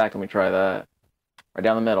 Back, let me try that. Right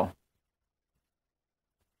down the middle.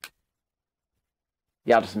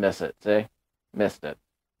 Yeah, I'll just miss it. See? Missed it.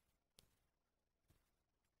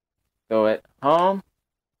 Go it home.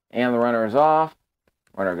 And the runner is off.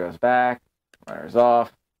 Runner goes back. Runner's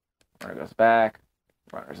off. Runner goes back.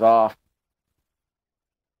 Runner's off.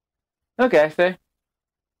 Okay, see?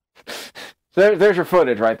 So there's your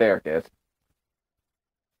footage right there, kids.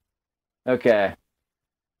 Okay.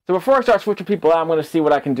 So before I start switching people out, I'm going to see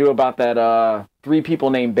what I can do about that 3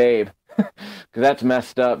 people named Babe. Because that's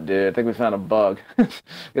messed up, dude. I think we found a bug.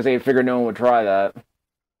 Because they figured no one would try that.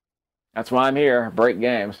 That's why I'm here. Break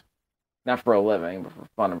games. Not for a living, but for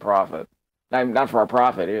fun and profit. Not for our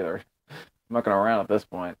profit, either. I'm mucking around at this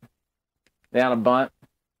point. Down a bunt.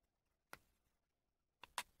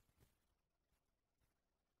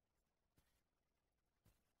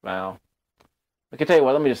 Wow. I can tell you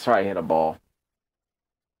what, let me just try to hit a ball.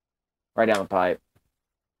 Right down the pipe.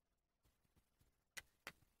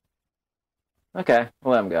 Okay,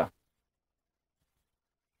 we'll let him go.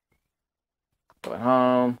 Going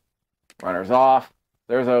home. Runner's off.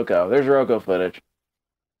 There's Oko. There's your Oko footage.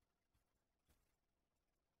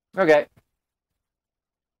 Okay.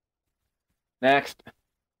 Next.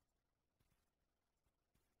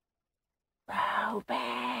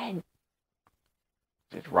 Ruben.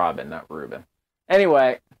 It's Robin, not Ruben.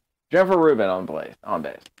 Anyway, Jennifer Rubin on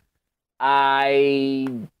base.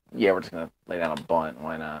 Yeah, we're just gonna lay down a bunt.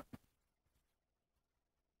 Why not?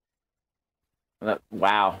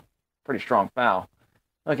 Wow, pretty strong foul.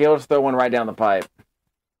 Okay, we'll just throw one right down the pipe.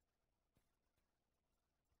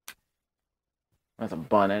 That's a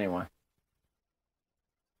bunt anyway.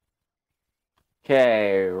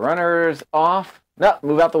 Okay, runners off. No,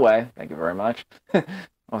 move out the way. Thank you very much.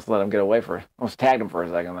 Almost let him get away for it. Almost tagged him for a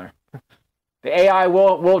second there. The AI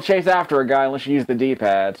will chase after a guy unless you use the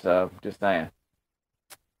D-pad, so just saying.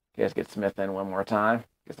 Okay, let's get Smith in one more time.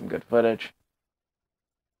 Get some good footage.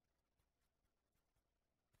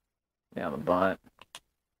 Down the bunt.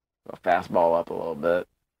 Go fastball up a little bit.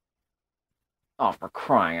 Oh, for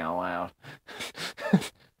crying out loud.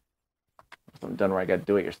 Something done right, got to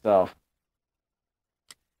do it yourself.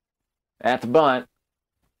 That's a bunt.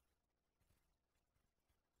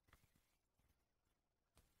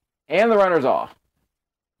 And the runner's off.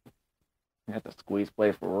 That's a squeeze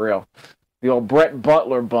play for real. The old Brett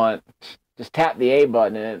Butler bunt. Just tap the A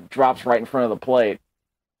button and it drops right in front of the plate.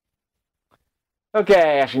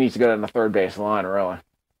 Okay, actually needs to go down the third base line, really.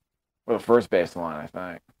 Or the first baseline, I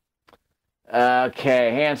think.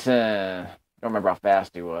 Okay, Hansen. Don't remember how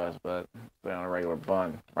fast he was, but on a regular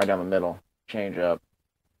bunt. Right down the middle. Change up.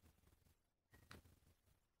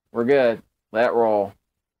 We're good. Let it roll.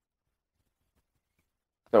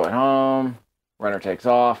 Throw it home. Runner takes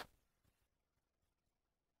off.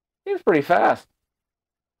 He was pretty fast.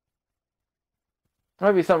 That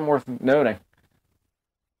might be something worth noting.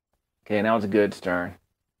 Okay, now it's a good turn.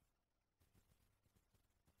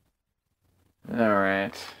 All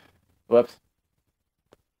right. Whoops.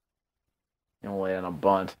 He'll lay in a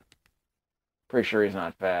bunt. Pretty sure he's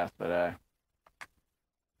not fast, but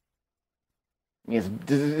is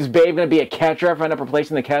Babe going to be a catcher if I end up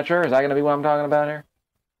replacing the catcher? Is that going to be what I'm talking about here?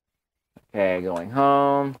 Okay, going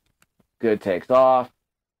home. Good takes off.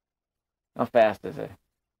 How fast is he?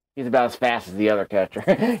 He's about as fast as the other catcher.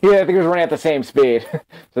 Yeah, I think he was running at the same speed.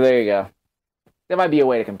 So there you go. That might be a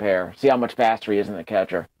way to compare. See how much faster he is than the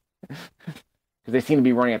catcher. Because they seem to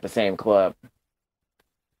be running at the same clip.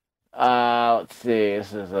 Let's see.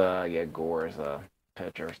 This is, yeah, Gore's a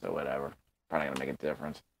pitcher, so whatever. Probably going to make a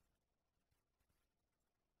difference.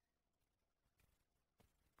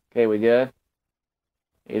 Okay, we good?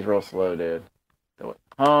 He's real slow, dude. Throw it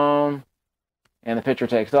home. And the pitcher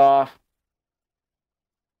takes off.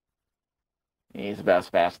 He's about as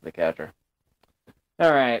fast as the catcher.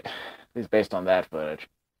 All right. At least based on that footage.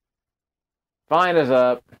 Fine is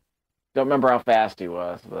up. Don't remember how fast he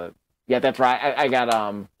was, but yeah, that's right. I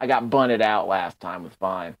got bunted out last time with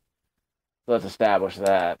Fine. So let's establish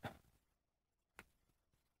that.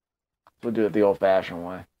 We'll do it the old-fashioned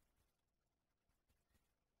way.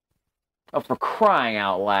 Oh, for crying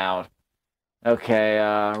out loud. Okay,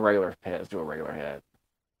 regular hit. Let's do a regular hit.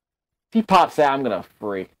 If he pops out, I'm gonna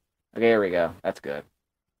freak. Okay, here we go. That's good.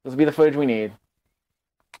 This will be the footage we need.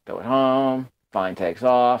 Throw it home. Fine takes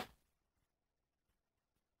off.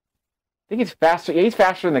 I think he's faster. Yeah, he's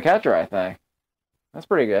faster than the catcher, I think. That's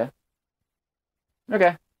pretty good.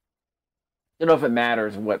 Okay. Don't know if it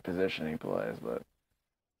matters what position he plays, but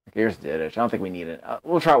okay, here's Dittich. I don't think we need it.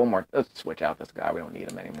 We'll try one more. Let's switch out this guy. We don't need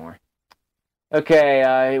him anymore.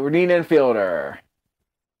 Okay, we need an infielder.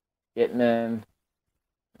 Itman.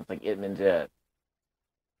 Looks like Itman's it.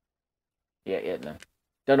 Yeah, Itman.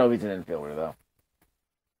 Don't know if he's an infielder, though.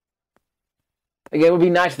 Again, it would be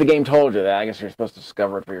nice if the game told you that. I guess you're supposed to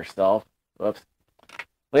discover it for yourself. Whoops.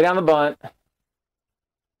 Lay down the bunt.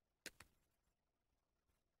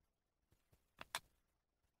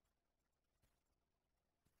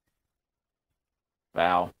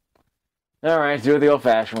 Foul. All right, do it the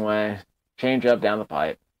old-fashioned way. Change up down the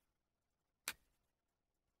pipe.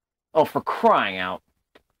 Oh, for crying out.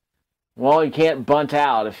 Well, you can't bunt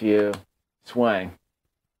out if you swing.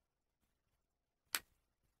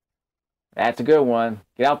 That's a good one.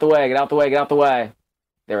 Get out the way, get out the way, get out the way.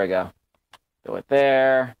 There we go. Throw it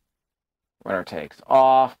there. Runner takes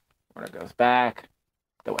off. Runner goes back.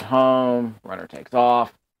 Throw it home. Runner takes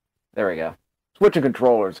off. There we go. Switching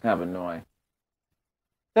controllers is kind of annoying.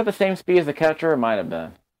 Is that the same speed as the catcher? It might have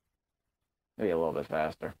been. Maybe a little bit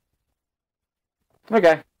faster.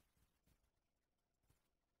 Okay.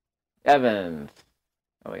 Evans.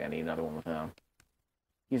 I think I need another one with him.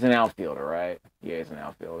 He's an outfielder, right? Yeah, he's an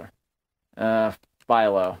outfielder.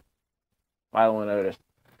 Philo. Philo and Otis.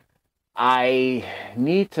 I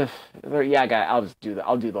need to. Yeah, I'll just do that.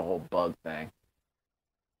 I'll do the whole bug thing.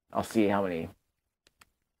 I'll see how many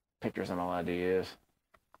pitchers I'm allowed to use.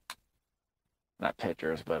 Not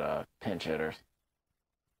pitchers, but pinch hitters.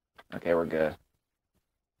 Okay, we're good.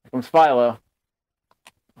 Here comes Philo.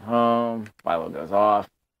 Home. Philo goes off.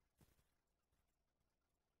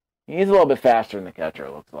 He's a little bit faster than the catcher,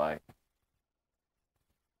 it looks like.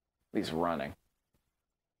 At least running.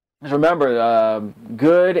 Just remember,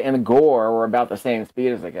 Good and Gore were about the same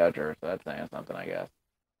speed as the catcher, so that's saying something, I guess.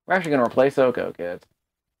 We're actually going to replace Oko, kids.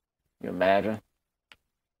 Can you imagine?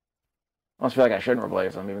 I almost feel like I shouldn't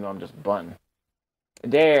replace them, even though I'm just bunting.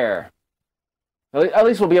 Dare. At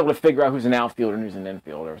least we'll be able to figure out who's an outfielder and who's an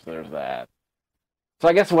infielder, so there's that. So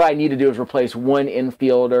I guess what I need to do is replace one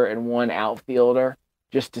infielder and one outfielder,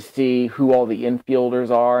 just to see who all the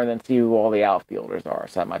infielders are, and then see who all the outfielders are.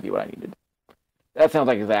 So that might be what I need to do. That sounds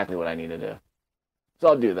like exactly what I need to do. So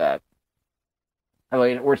I'll do that. I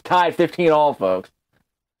mean, we're tied 15-all, folks.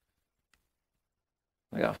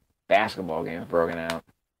 Like a basketball game is broken out.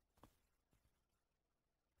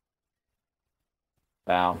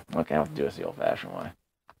 Foul. Okay, I'll have to do this the old-fashioned way.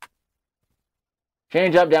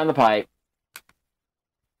 Change up down the pipe.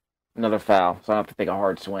 Another foul, so I don't have to take a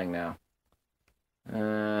hard swing now.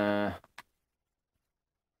 There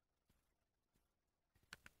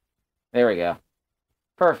we go.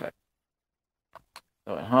 Perfect.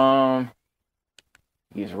 Throw it home.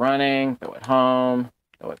 He's running. Throw it home.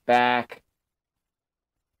 Throw it back.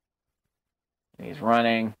 He's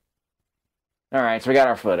running. All right, so we got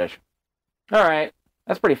our footage. All right.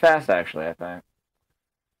 That's pretty fast, actually, I think.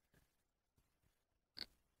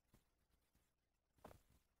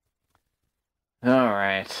 All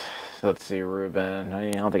right. So let's see, Ruben. I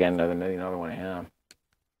don't think I know another one of him.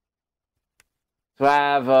 So I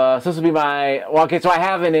have, so this will be my, well, okay, so I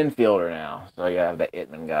have an infielder now. So I have the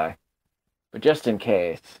Itman guy. But just in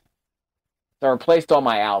case. So I replaced all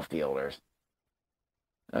my outfielders.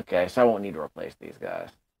 Okay, so I won't need to replace these guys.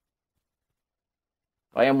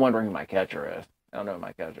 I am wondering who my catcher is. I don't know who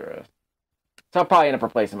my catcher is. So I'll probably end up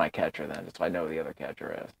replacing my catcher then, just so I know who the other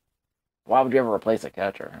catcher is. Why would you ever replace a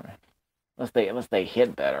catcher? I mean, unless they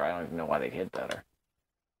hit better. I don't even know why they'd hit better.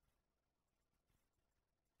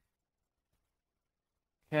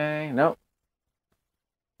 Okay, nope.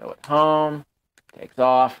 Go at home. Takes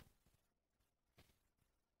off.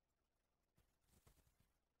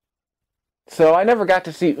 So I never got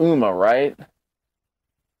to see Uma, right?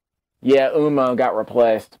 Yeah, Uma got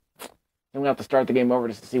replaced. I'm going to have to start the game over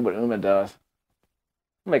just to see what Uma does.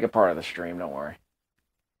 I'll make it part of the stream, don't worry.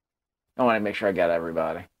 I want to make sure I got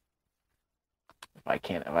everybody. If I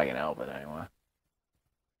can help it anyway.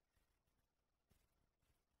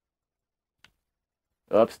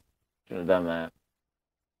 Oops. Should have done that.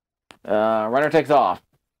 Runner takes off.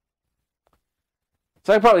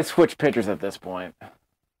 So I probably switch pitchers at this point.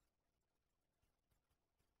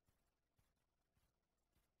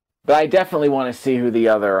 But I definitely want to see who the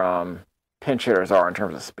other pinch hitters are in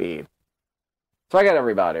terms of speed. So I got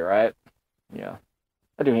everybody, right? Yeah.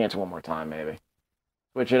 I'll do Hanson one more time, maybe.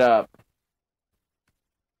 Switch it up.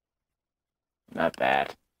 Not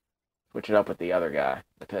that. Switch it up with the other guy,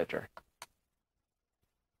 the pitcher.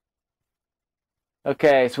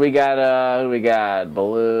 Okay, so we got, who we got?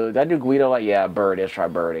 Blue. Did I do Guido? Yeah, Birdie. Let's try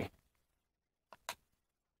Birdie.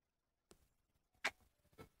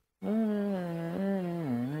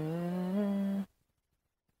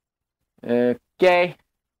 Okay.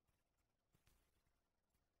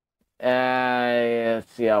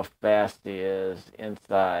 Let's see how fast he is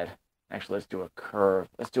inside. Actually, let's do a curve.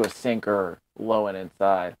 Let's do a sinker low and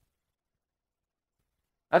inside.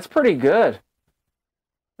 That's pretty good.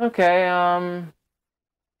 Okay, how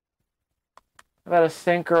about a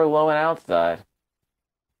sinker low and outside?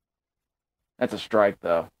 That's a strike,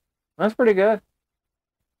 though. That's pretty good.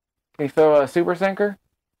 Can you throw a super sinker?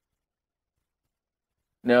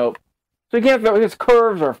 Nope. So you can't throw, his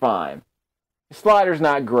curves are fine. His slider's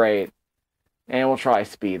not great. And we'll try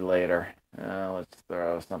speed later. Let's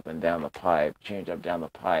throw something down the pipe. Change up down the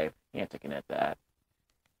pipe. Can't take it at that.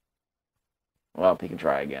 Well, he can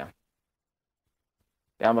try again.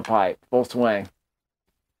 Down the pipe. Full swing.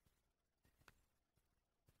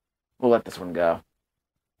 We'll let this one go.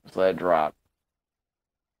 Just let it drop.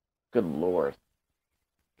 Good Lord.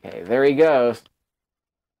 Okay, there he goes.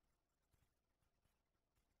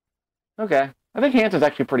 Okay. I think Hanson's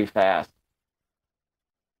actually pretty fast.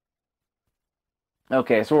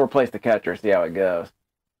 Okay, so we'll replace the catcher, see how it goes.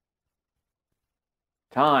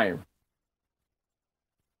 Time.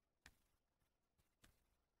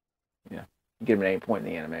 Yeah, give him an 8 point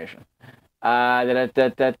in the animation.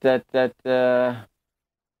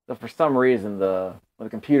 So for some reason, when the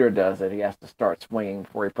computer does it, he has to start swinging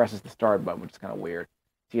before he presses the start button, which is kind of weird.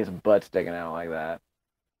 He has a butt sticking out like that.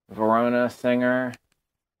 Verona, Singer.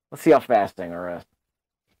 Let's see how fast Singer is.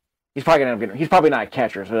 He's probably not a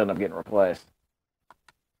catcher, so he'll end up getting replaced.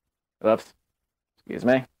 Oops. Excuse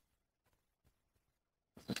me. Let's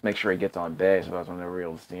just make sure he gets on base, otherwise we'll never be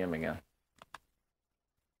able to see him again.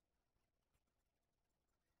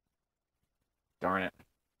 Darn it.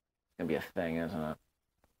 It's going to be a thing, isn't it?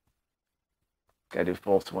 Gotta do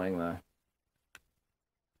full swing, though.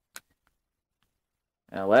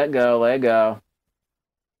 Now let it go, let it go.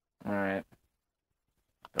 All right.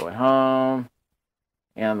 Go at home.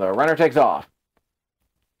 And the runner takes off.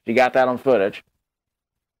 You got that on footage.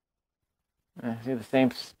 Is he the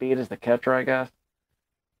same speed as the catcher, I guess?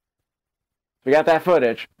 We got that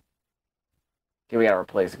footage. Okay, we gotta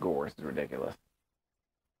replace Gore. This is ridiculous.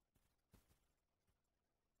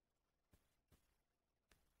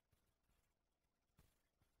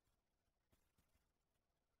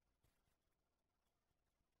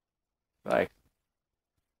 Like,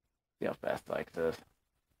 see how fast Sykes is.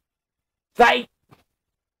 Cite!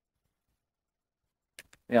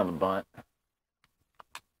 Yeah, on the bunt.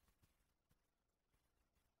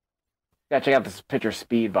 Gotta check out this pitcher's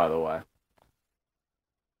speed, by the way.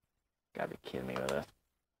 Gotta be kidding me with this.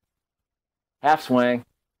 Half swing.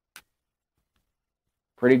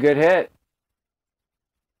 Pretty good hit.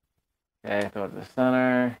 Okay, throw it to the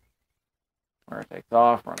center. Runner takes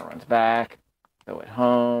off. Runner runs back. Throw it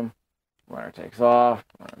home. Runner takes off.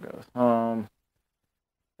 Runner goes home.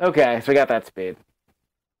 Okay, so we got that speed.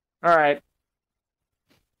 All right.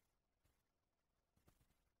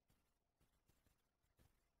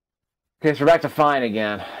 Okay, so we're back to fine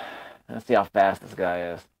again. Let's see how fast this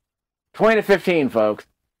guy is. 20 to 15, folks.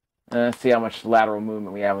 Let's see how much lateral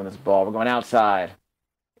movement we have on this ball. We're going outside.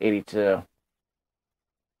 82.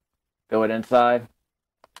 Throw it inside.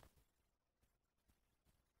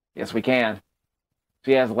 Yes, we can.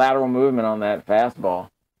 So he has lateral movement on that fastball.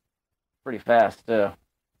 Pretty fast, too.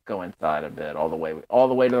 Go inside a bit, all the way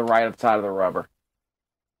to the right side of the rubber.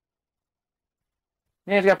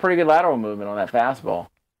 Yeah, he's got pretty good lateral movement on that fastball.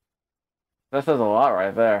 That says a lot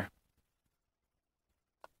right there.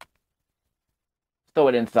 Throw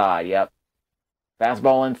it inside, yep.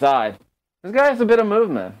 Fastball inside. This guy has a bit of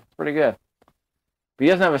movement. It's pretty good. But he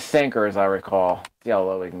doesn't have a sinker, as I recall. See how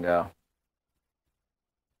low we can go.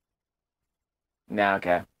 Nah,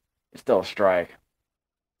 okay. It's still a strike.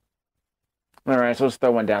 Alright, so let's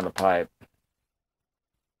throw one down the pipe.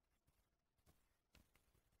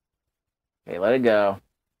 Okay, let it go.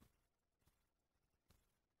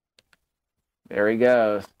 There he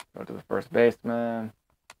goes. Go to the first baseman.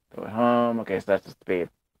 Throw it home. Okay, so that's the speed.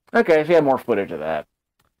 Okay, if you have more footage of that.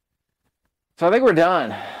 So I think we're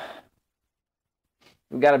done.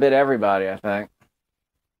 We've got a bit of everybody, I think.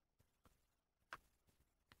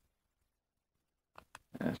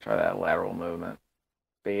 Let's try that lateral movement.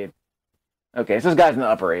 Speed. Okay, so this guy's in the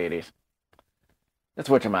upper 80s. Let's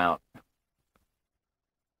switch him out.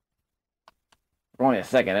 We're only a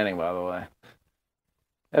second inning, by the way.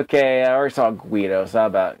 Okay, I already saw Guido, so how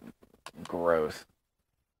about gross?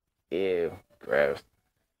 Ew, gross.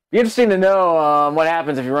 Be interesting to know what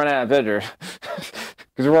happens if you run out of pitchers.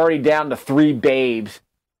 Because we're already down to 3 babes.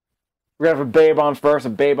 We're going to have a babe on first, a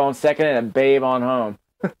babe on second, and a babe on home.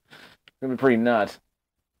 It's going to be pretty nuts.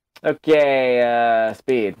 Okay,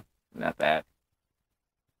 speed. Not that.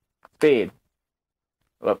 Speed.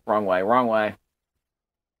 Oh, wrong way, wrong way.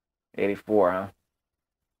 84, huh?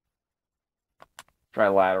 Try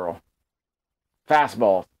lateral.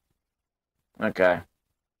 Fastball. Okay.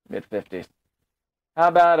 Mid-50s. How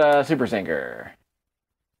about a super sinker?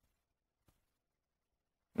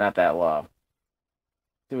 Not that low.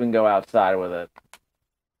 See if we can go outside with it.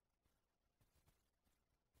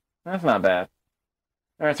 That's not bad.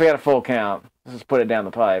 Alright, so we got a full count. Let's just put it down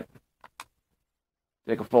the pipe.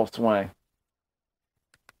 Take a full swing.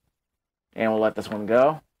 And we'll let this one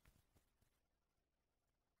go.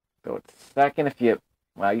 Go at second if you...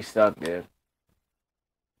 Wow, you suck, dude.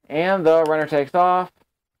 And the runner takes off.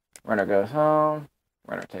 Runner goes home.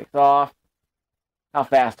 Runner takes off. How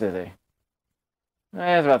fast is he?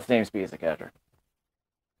 It's about the same speed as the catcher.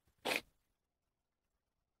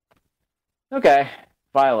 Okay,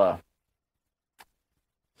 Philo.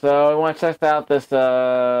 So I want to test out this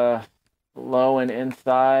low and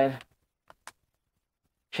inside.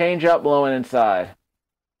 Change up, low and inside.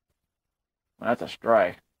 Well, that's a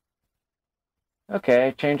strike.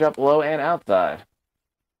 Okay, change up, low and outside.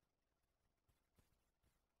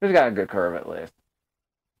 He's got a good curve at least.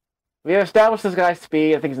 We have established this guy's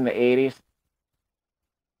speed. I think he's in the 80s.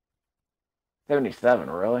 77,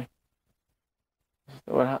 really?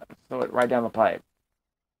 Throw it right down the pipe.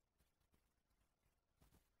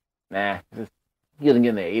 Nah, he doesn't get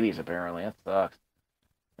in the 80s apparently. That sucks.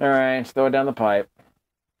 Alright, let's throw it down the pipe.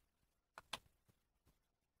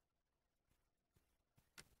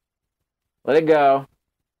 Let it go.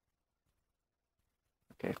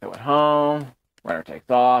 Okay, throw it home. Runner takes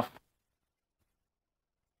off.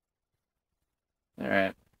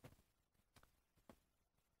 Alright.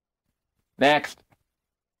 Next.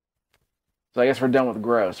 So I guess we're done with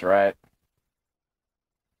Gross, right?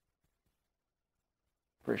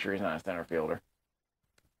 Pretty sure he's not a center fielder.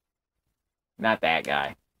 Not that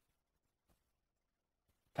guy.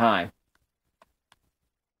 Time.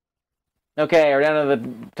 Okay, we're down to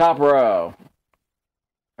the top row.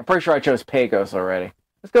 I'm pretty sure I chose Pecos already.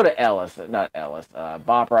 Let's go to Ellis. Not Ellis.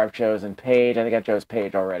 Bopper I've chosen. Page. I think I chose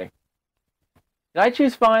Page already. Did I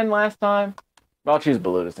choose Fine last time? But I'll choose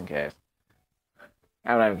Balutis in case.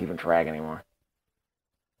 I'm not even keeping track anymore.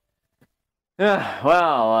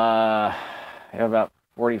 Well, I have about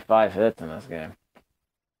 45 hits in this game.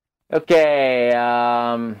 Okay,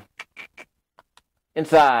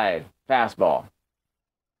 inside, fastball.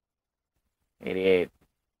 88.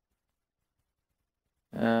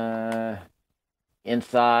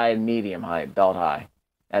 Inside, medium height, belt high.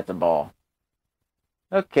 That's a ball.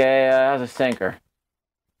 Okay, that's a sinker.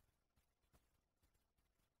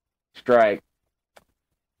 Strike.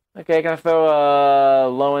 Okay, can I throw a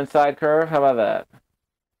low inside curve? How about that?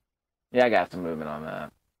 Yeah, I got some movement on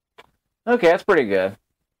that. Okay, that's pretty good.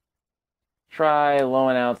 Try low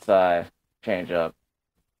and outside. Change up.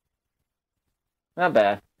 Not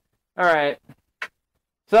bad. All right.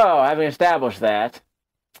 So, having established that,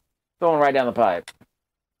 throwing right down the pipe.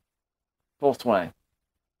 Full swing.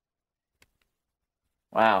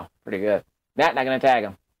 Wow, pretty good. Not going to tag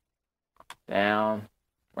him. Down.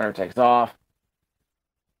 Runner takes off.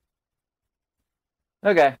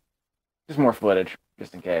 Okay. Just more footage,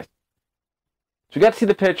 just in case. So we got to see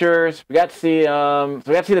the pitchers. We got to see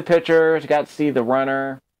the pitchers. We got to see the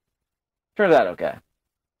runner. Turns out okay.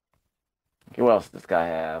 Okay, what else does this guy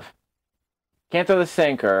have? Can't throw the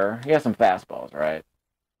sinker. He has some fastballs, right?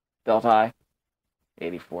 Belt high.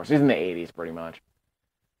 84. So he's in the 80s pretty much.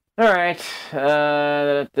 All right.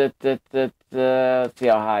 Let's see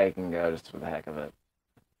how high he can go just for the heck of it.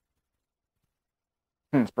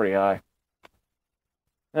 It's pretty high.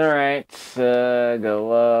 All right. Go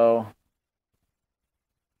low.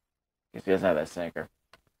 Guess he doesn't have that sinker.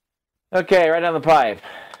 Okay, right down the pipe.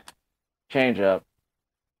 Change up.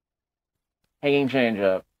 Hanging change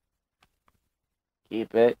up.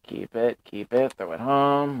 Keep it, keep it, keep it. Throw it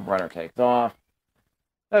home. Runner takes off.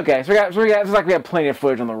 Okay, so it's like we have plenty of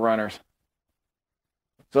footage on the runners.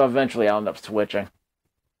 So eventually I'll end up switching.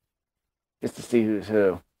 Just to see who's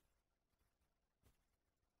who.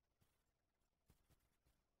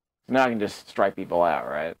 So now I can just strike people out,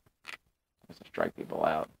 right? Just strike people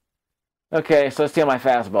out. Okay, so let's see how my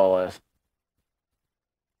fastball is.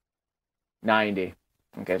 90.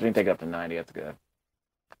 Okay, so we can take it up to 90. That's good.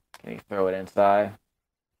 Can you throw it inside?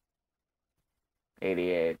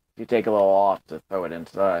 88. If you take a little off to throw it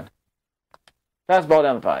inside. Fastball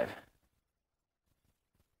down the pipe.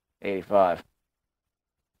 85.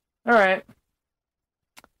 All right.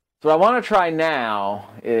 So what I want to try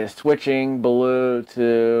now is switching Blue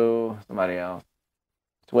to somebody else.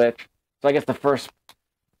 Switch. So I guess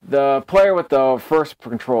the player with the first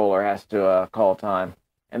controller has to call time.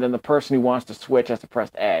 And then the person who wants to switch has to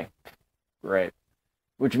press A. Great.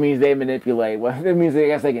 Which means they manipulate. Well, it means I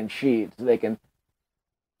guess they can cheat. So they can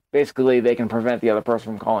prevent the other person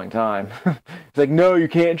from calling time. It's like, no, you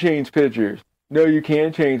can't change pitchers. No, you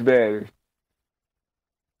can't change batters.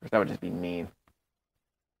 That would just be mean.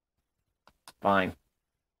 Fine.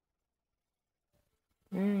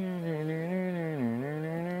 So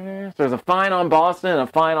there's a fine on Boston and a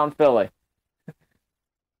fine on Philly.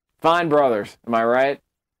 Fine brothers, am I right?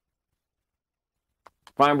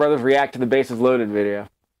 Fine brothers react to the bases loaded video.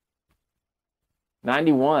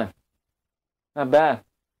 91. Not bad.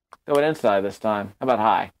 Throw it inside this time. How about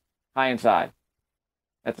high? High inside.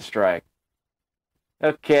 That's a strike.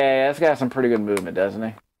 Okay, that's got some pretty good movement, doesn't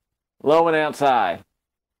he? Low and outside.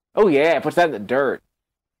 Oh yeah, puts that in the dirt.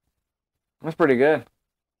 That's pretty good.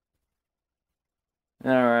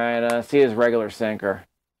 All right, see his regular sinker.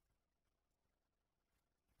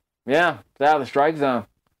 Yeah, it's out of the strike zone.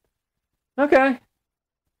 Okay.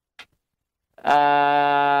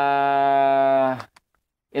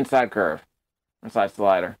 Inside curve. Inside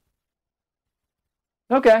slider.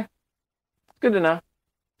 Okay. Good to know.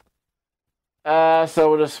 So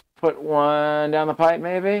we'll just put one down the pipe,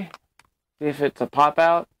 maybe. See if it's a pop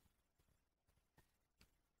out.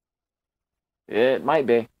 It might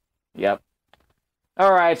be. Yep.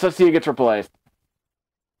 All right, so let's see who gets replaced.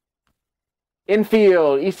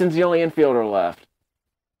 Infield. Easton's the only infielder left.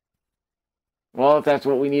 Well, if that's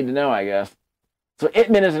what we need to know, I guess. So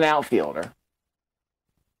Itman is an outfielder.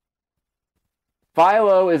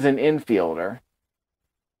 Philo is an infielder.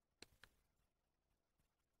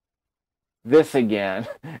 This again.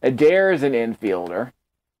 Adair is an infielder.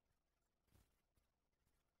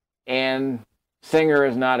 And Singer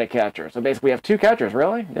is not a catcher. So basically we have two catchers,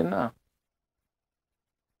 really? Didn't know.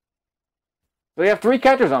 So we have three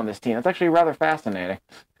catchers on this team. That's actually rather fascinating.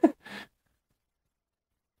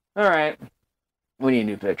 All right. We need a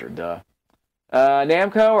new pitcher, duh.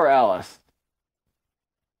 Namco or Ellis?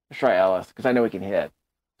 Let's try Ellis, because I know he can hit.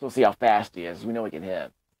 So we'll see how fast he is. We know he can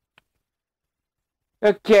hit.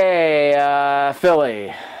 Okay,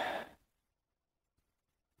 Philly.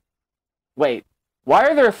 Wait, why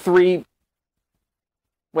are there three...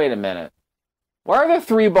 Wait a minute. Why are there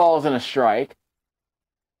 3 balls and a strike?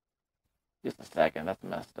 Just a second, that's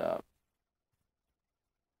messed up.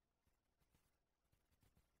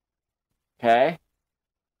 Okay.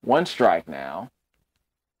 1 strike now.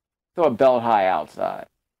 Throw a belt high outside.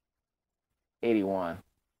 81.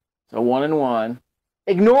 So 1 and 1.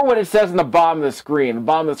 Ignore what it says on the bottom of the screen. The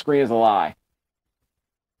bottom of the screen is a lie.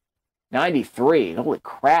 93. Holy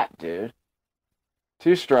crap, dude.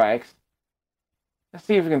 2 strikes. Let's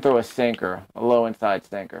see if we can throw a sinker, a low inside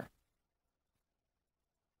sinker.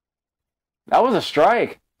 That was a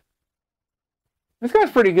strike. This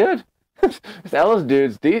guy's pretty good. This Ellis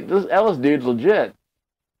dude's legit.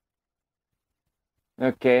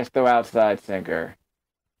 Okay, let's throw outside sinker.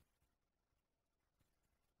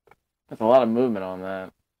 That's a lot of movement on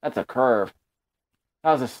that. That's a curve.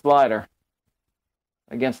 That was a slider.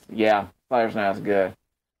 Yeah, slider's not as good.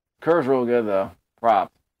 Curve's real good though.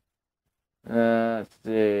 Props. Let's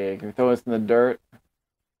see. Can we throw this in the dirt?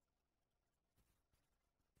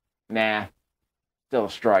 Nah. Still a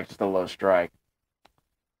strike, just a low strike.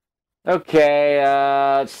 Okay,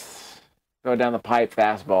 let's go down the pipe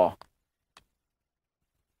fastball.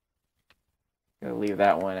 Gonna leave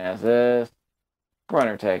that one as is.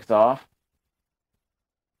 Runner takes off.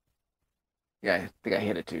 Yeah, I think I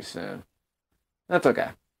hit it too soon. That's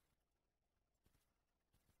okay.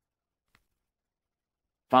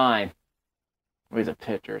 Fine. Well, he's a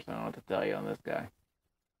pitcher, so I don't know what to tell you on this guy.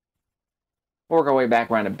 We'll work our way back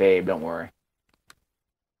around to Babe, don't worry.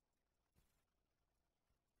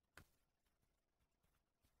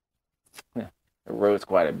 Yeah, it rose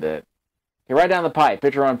quite a bit. Okay, right down the pipe,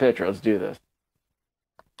 pitcher on pitcher. Let's do this.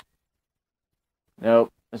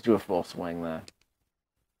 Nope. Let's do a full swing then.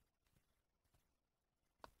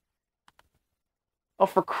 Oh,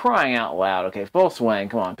 for crying out loud. Okay, full swing.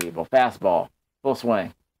 Come on, people. Fastball. Full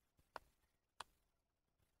swing.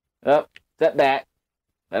 Up. Step back.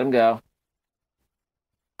 Let him go.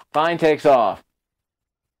 Fine takes off.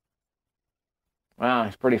 Wow,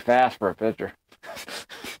 he's pretty fast for a pitcher.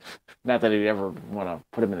 Not that he'd ever want to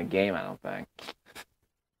put him in the game, I don't think.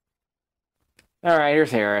 All right, here's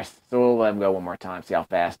Harris. So we'll let him go one more time, see how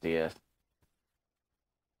fast he is.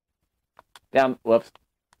 Down, whoops.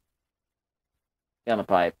 Down the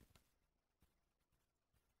pipe.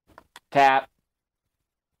 Tap.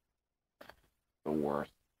 The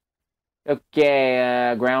worst.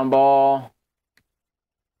 Okay, ground ball.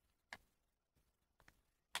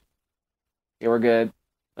 Okay, we're good.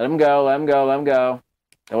 Let him go, let him go, let him go.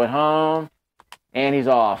 Throw it home. And he's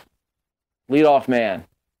off. Lead off man.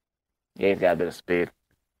 Yeah, he's got a bit of speed.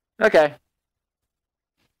 Okay.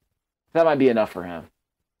 That might be enough for him.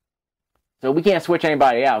 So we can't switch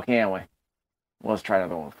anybody out, can we? Well, let's try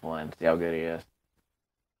another one with Flynn. See how good he is.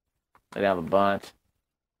 Lay down the bunt.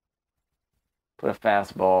 Put a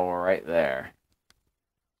fastball right there.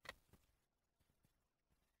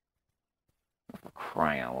 For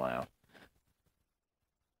crying out loud.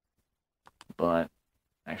 Bunt.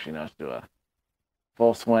 Actually, no, let's do a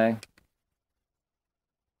full swing.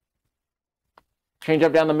 Change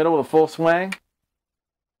up down the middle with a full swing.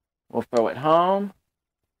 We'll throw it home.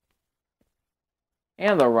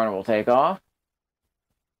 And the runner will take off.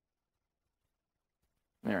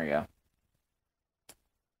 There we go.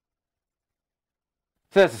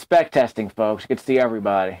 So that's the spec testing, folks. You get to see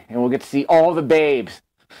everybody. And we'll get to see all the babes.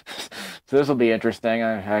 So this will be interesting,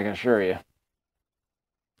 I can assure you.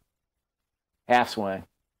 Half swing.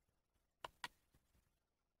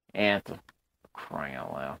 Anthem. Crying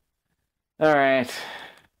out loud. All right.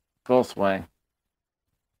 Full swing.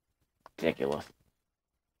 Ridiculous.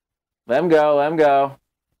 Let him go, let him go.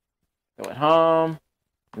 Go at home.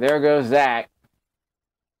 There goes Zach.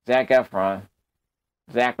 Zach Efron.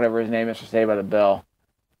 Zach, whatever his name is, for Saved by the Bell.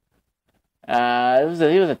 He was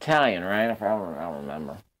Italian, right? I don't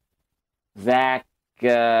remember. Zach,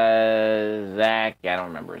 I don't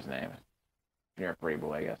remember his name. You're a pretty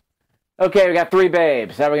boy, I guess. Okay, we got 3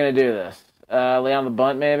 babes. How are we going to do this? Lay on the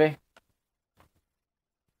bunt, maybe?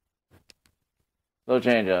 Slow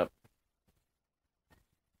change up.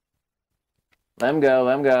 Let him go,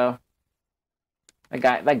 let him go.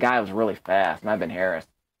 That guy was really fast. Might have been Harris.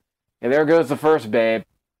 Okay, there goes the first babe.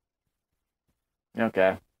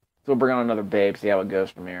 Okay. So we'll bring on another babe, see how it goes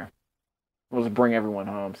from here. We'll just bring everyone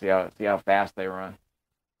home, see how fast they run.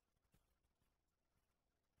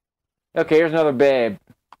 Okay, here's another babe.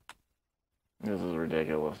 This is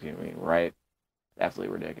ridiculous, you mean, right?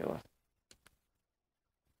 Absolutely ridiculous.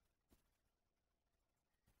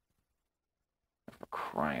 For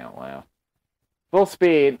crying out loud. Full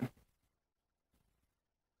speed. If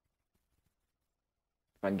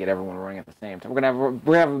I can get everyone running at the same time. We're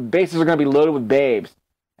gonna have bases are gonna be loaded with babes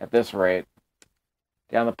at this rate.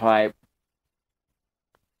 Down the pipe.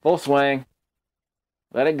 Full swing.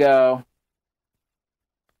 Let it go.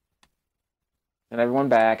 Send everyone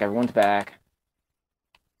back. Everyone's back.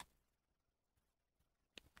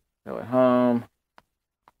 Go at home.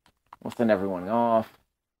 We'll send everyone off.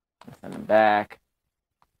 We'll send them back.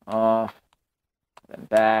 Off. Then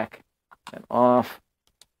back. Then off.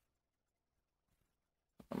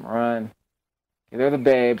 Let them run. Okay, they're the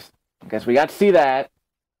babes. Guess we got to see that.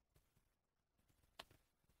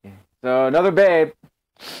 So another babe.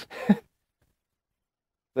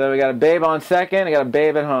 So we got a babe on second. I got a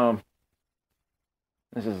babe at home.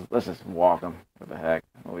 Let's just walk him. What the heck?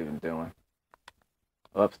 What are we even doing?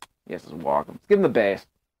 Oops. Yes, let's walk him. Let's give him the base.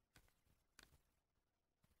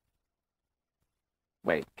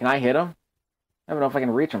 Wait, can I hit him? I don't know if I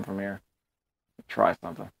can reach him from here. Let's try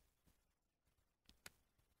something.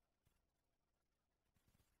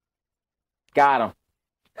 Got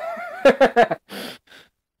him.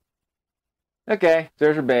 Okay,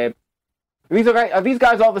 there's your babe. Are these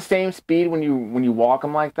guys all the same speed when you walk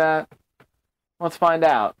them like that? Let's find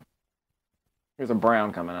out. Here's a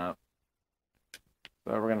brown coming up.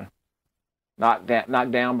 So we're gonna knock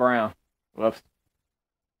down brown. Whoops.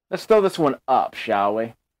 Let's throw this one up, shall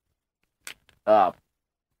we? Up.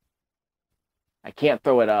 I can't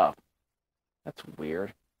throw it up. That's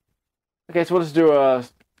weird. Okay, so we'll just do a...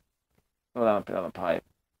 Throw down the pipe.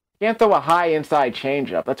 Can't throw a high inside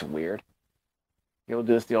changeup. That's weird. Okay, we'll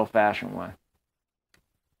do this the old-fashioned way.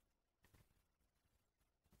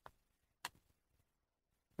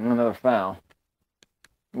 Another foul.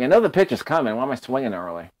 I mean, I know the pitch is coming. Why am I swinging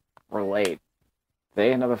early? Or late? See?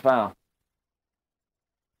 Another foul.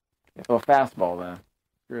 Throw a fastball then.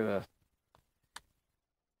 Screw this.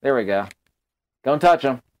 There we go. Don't touch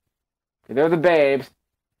them. They're the babes.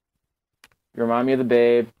 You remind me of the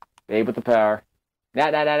babe. Babe with the power.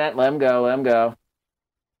 Let him go. Let him go.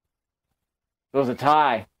 So it's a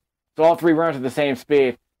tie. So all three runners at the same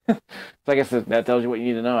speed. So I guess that tells you what you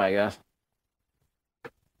need to know, I guess.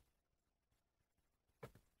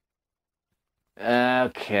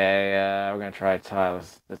 Okay, we're going to try a tie.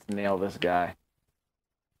 Let's nail this guy.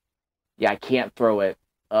 Yeah, I can't throw it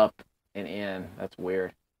up and in. That's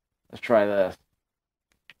weird. Let's try this.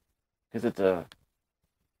 Because it's a...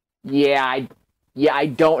 Yeah, I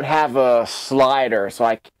don't have a slider, so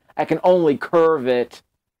I can only curve it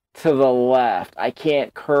to the left. I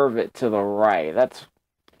can't curve it to the right. I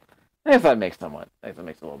guess that makes a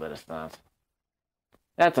little bit of sense.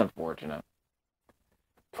 That's unfortunate.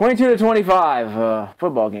 22-25.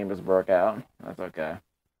 Football game just broke out. That's okay.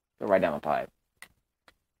 Go right down the pipe.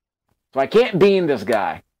 So I can't bean this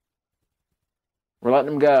guy. We're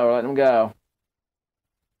letting him go. We're letting him go.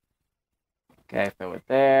 Okay, throw it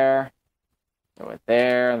there. Throw it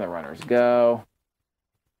there, and the runners go.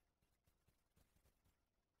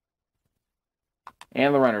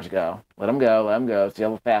 And the runners go. Let them go. Let them go. See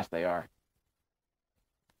how fast they are.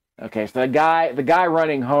 Okay, so the guy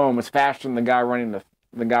running home is faster than the guy running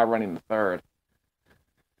the third.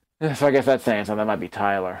 So I guess that's saying something. That might be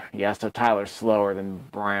Tyler. Yeah, so Tyler's slower than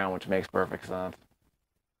Brown, which makes perfect sense.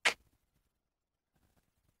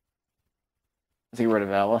 Let's get rid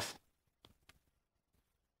of Ellis.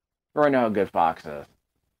 I already know how good Fox is.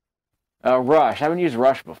 Rush. I haven't used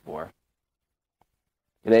Rush before.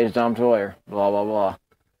 Today's Dom Toyer. Blah, blah, blah.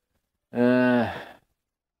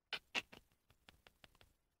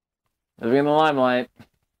 Living in the limelight.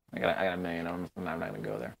 I got a million of them. I'm not going to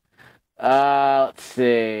go there. Let's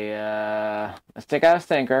see. Let's take out a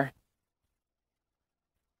sinker.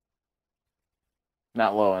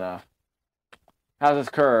 Not low enough. How's this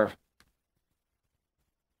curve?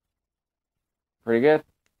 Pretty good.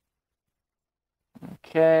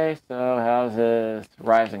 Okay, so how's his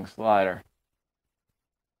rising slider?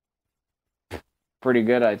 Pretty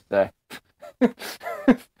good, I'd say.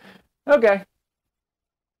 Okay.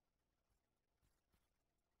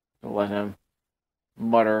 We'll let him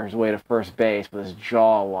mutter his way to first base with his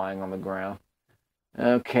jaw lying on the ground.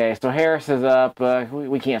 Okay, so Harris is up.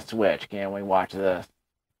 We can't switch, can we? Watch this.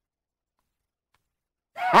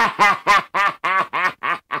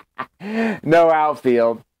 No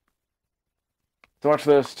outfield. So watch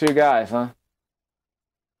those two guys, huh?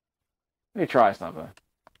 Let me try something.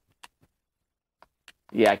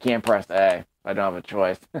 Yeah, I can't press A. I don't have a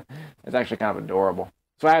choice. It's actually kind of adorable.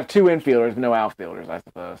 So I have two infielders, no outfielders, I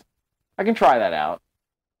suppose. I can try that out.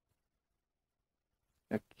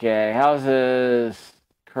 Okay, how's his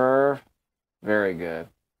curve? Very good.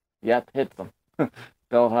 Yep, hits them.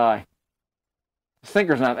 Belt high.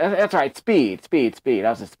 Sinker's not... That's right, speed.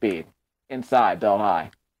 How's his speed? Inside, belt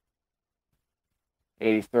high.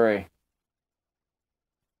 83. Okay,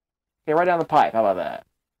 right down the pipe. How about that?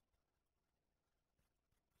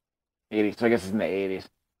 80. So I guess it's in the 80s.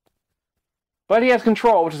 But he has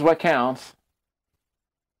control, which is what counts.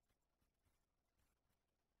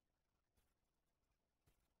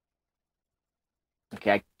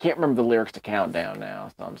 Okay, I can't remember the lyrics to Countdown now,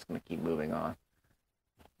 so I'm just going to keep moving on.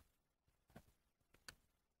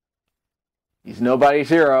 He's nobody's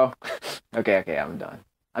hero. Okay, I'm done.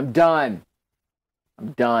 I'm done.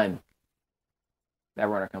 That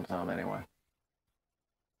runner comes home anyway.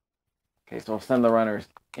 Okay, so we'll send the runners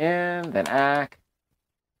in, then act.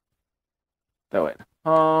 Throw it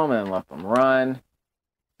home, and let them run.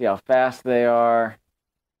 See how fast they are.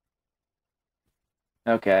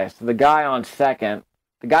 Okay, so the guy on second,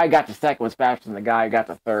 the guy who got to second was faster than the guy who got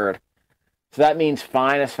to third. So that means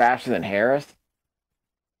Fine is faster than Harris?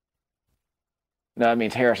 No, that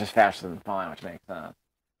means Harris is faster than Fine, which makes sense.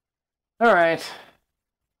 All right.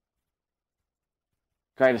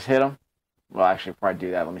 Can I just hit him? Well, actually, before I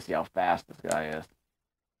do that, let me see how fast this guy is.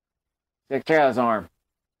 Check out his arm.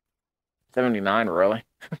 79, really?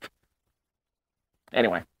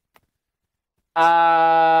 Anyway.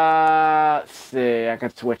 Let's see. I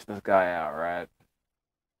could switch this guy out, right?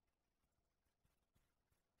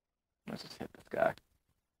 Let's just hit this guy.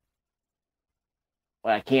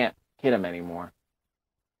 Well, I can't hit him anymore.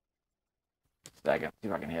 Second. See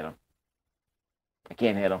if I can hit him. I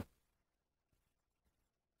can't hit him.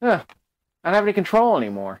 Huh. I don't have any control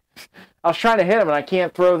anymore. I was trying to hit him, and I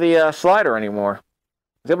can't throw the slider anymore. I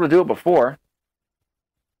was able to do it before.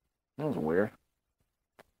 That was weird.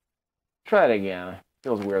 Try it again. It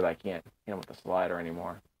feels weird that I can't hit him with the slider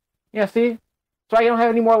anymore. Yeah, see? So I don't have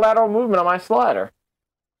any more lateral movement on my slider.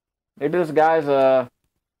 Maybe this guy's a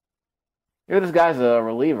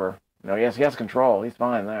reliever. No, yes, he has control. He's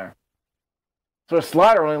fine there. So a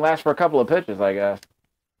slider only lasts for a couple of pitches, I guess.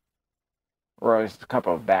 Or at least a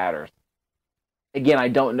couple of batters. Again, I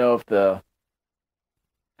don't know if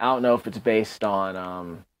it's based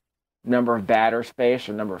on number of batters faced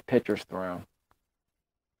or number of pitchers thrown.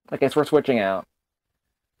 Okay, so we're switching out.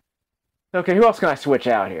 Okay, who else can I switch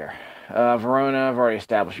out here? Verona, I've already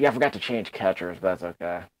established. Yeah, I forgot to change catchers, but that's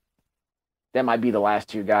okay. That might be the last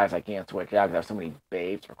two guys I can't switch out because I have so many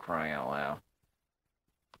babes for crying out loud.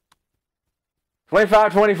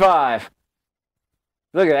 25-25.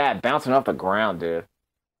 Look at that, bouncing off the ground, dude.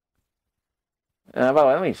 By the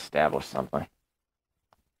way, let me establish something. So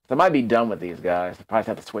I might be done with these guys. I probably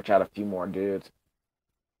have to switch out a few more dudes.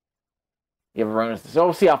 Yeah, Verona's. So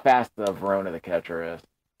we'll see how fast the Verona, the catcher, is.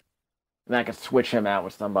 And then I can switch him out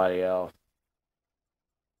with somebody else.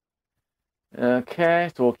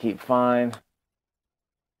 Okay, so we'll keep Fine.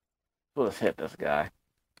 We'll just hit this guy.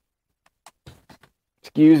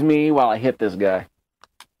 Excuse me while I hit this guy.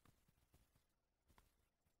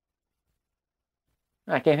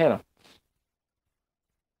 I can't hit him.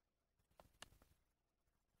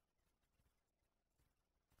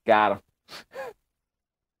 Got him.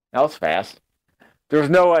 That was fast. There's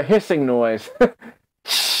no hissing noise.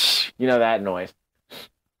 You know that noise.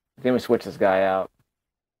 Let me switch this guy out.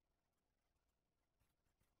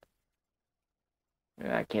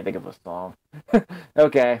 I can't think of a song.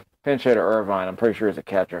 Okay, pinch hitter Irvine. I'm pretty sure he's a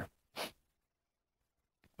catcher.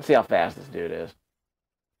 Let's see how fast this dude is.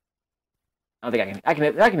 I don't think I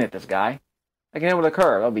can hit this guy. I can hit with a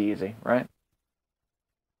curve. That'll be easy, right?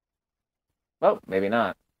 Well, maybe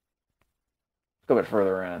not. Let's go a bit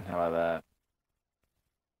further in. How about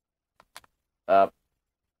that? Up.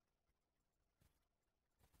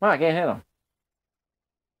 Well, I can't hit him.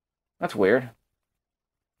 That's weird.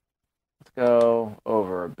 Let's go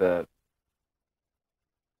over a bit.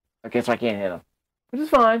 Okay, so I can't hit him. Which is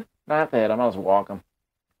fine. I have to hit him. I'll just walk him.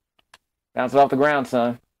 Bounce it off the ground,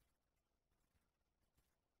 son.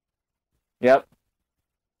 Yep.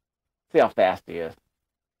 See how fast he is.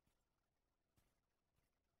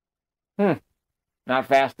 Not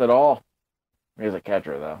fast at all. He's a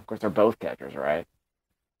catcher, though. Of course, they're both catchers, right?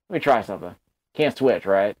 Let me try something. Can't switch,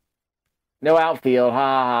 right? No outfield. Ha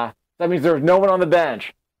ha ha. That means there's no one on the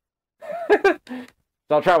bench. So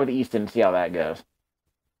I'll try with Easton and see how that goes.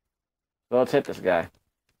 So let's hit this guy.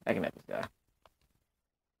 I can hit this guy.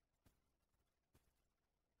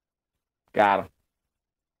 Got him.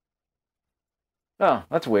 Oh,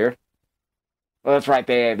 that's weird. Well, that's right.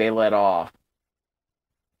 They let off.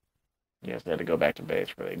 Yes, they had to go back to base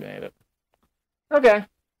where they made it. Okay.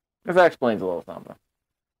 Because that explains a little something.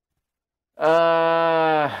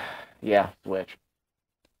 Yeah, switch.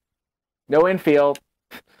 No infield.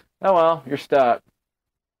 Oh well, you're stuck.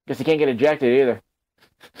 Guess you can't get ejected either.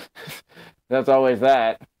 That's always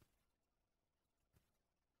that.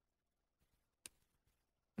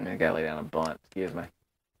 I gotta lay down a bunt. Excuse me.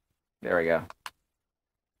 There we go.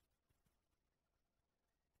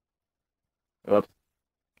 Whoops.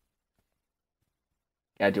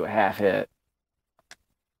 Gotta do a half hit.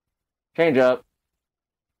 Change up.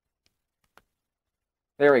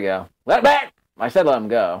 There we go. Let it back! I said let him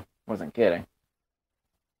go. Wasn't kidding.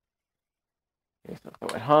 Okay, so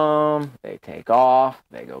throw it home. They take off.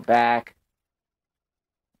 They go back.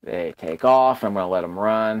 They take off. I'm going to let them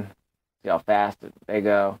run. See how fast they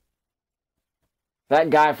go. That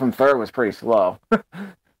guy from third was pretty slow. So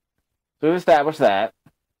we've established that.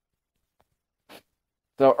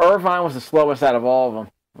 So Irvine was the slowest out of all of them,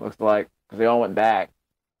 looks like, because they all went back.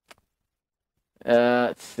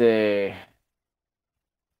 Let's see.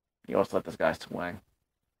 You also let this guy swing.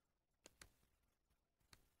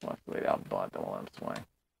 Let's lead out bunt, don't let him swing.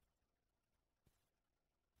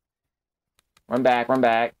 Run back, run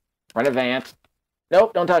back. Run advance.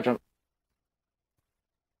 Nope, don't touch him.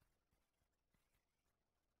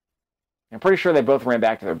 I'm pretty sure they both ran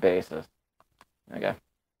back to their bases. Okay.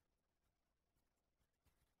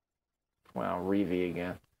 Wow, Reeve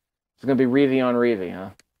again. It's going to be Reeve on Reeve,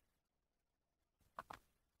 huh?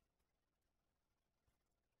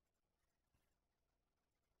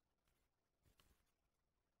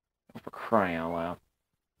 For crying out loud.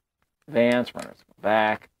 Advance, runners go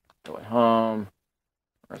back. Go at home.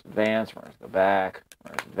 Runners advance, runners go back.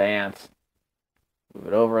 Runners advance. Move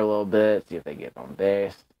it over a little bit. See if they get on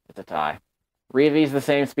base. It's a tie. Reeve's the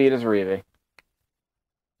same speed as Reeve.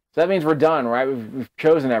 So that means we're done, right? We've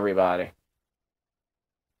chosen everybody.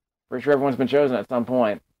 Pretty sure everyone's been chosen at some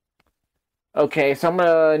point. Okay, so I'm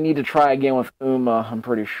going to need to try again with Uma, I'm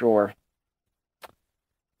pretty sure.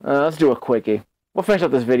 Let's do a quickie. We'll finish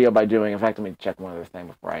up this video by doing, in fact, let me check one other thing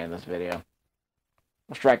before I end this video.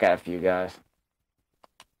 We'll strike out a few guys.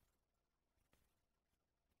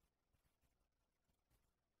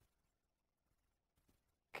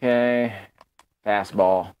 Okay,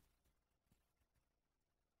 fastball.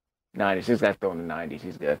 90s, this guy's throwing the 90s,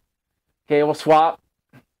 he's good. Okay, we'll swap.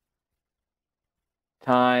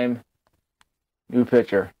 Time. New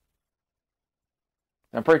pitcher.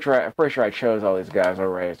 I'm pretty sure I chose all these guys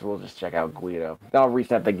already, so we'll just check out Guido. Then I'll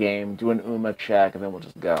reset the game, do an Uma check, and then we'll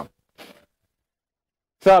just go.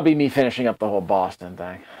 So that'll be me finishing up the whole Boston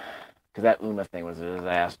thing. Because that Uma thing was a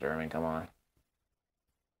disaster. I mean, come on.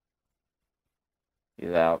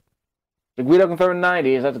 He's out. So Guido can throw in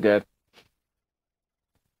 90s, that's good.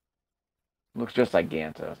 Looks just like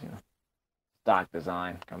Gantos, you know. Stock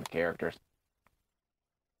design from the characters.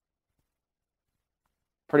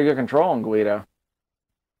 Pretty good control on Guido.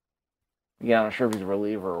 Yeah, I'm not sure if he's a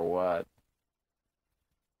reliever or what.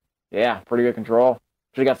 Yeah, pretty good control.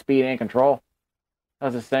 Should have got speed and control. That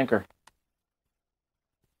was a sinker.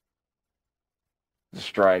 It's a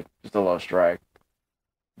strike. Just a low strike.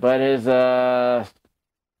 But his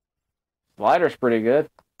slider's pretty good.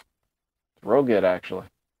 It's real good, actually.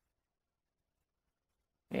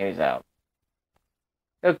 And he's out.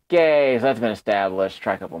 Okay, so that's been established.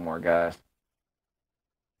 Try a couple more guys.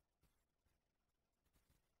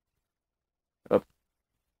 Oops.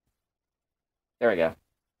 There we go.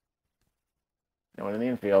 No one in the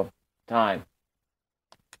infield. Time.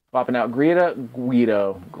 Popping out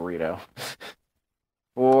Guido.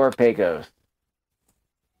 For Pecos.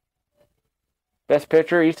 Best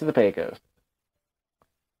pitcher east of the Pecos.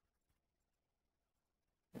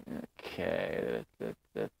 Okay.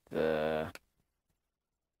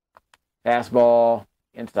 Fastball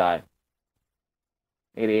inside.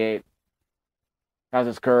 88. How's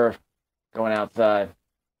his curve? Going outside.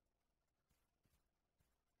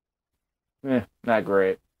 Not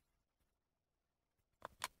great.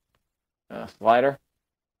 Slider.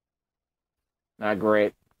 Not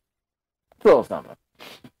great. It's a little something.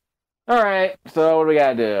 Alright, so what do we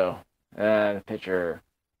gotta do? Pitcher.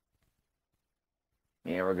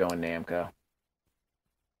 Yeah, we're going Namco.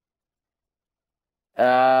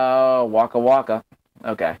 Waka Waka.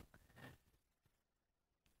 Okay.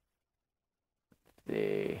 Let's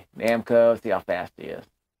see. Namco, see how fast he is.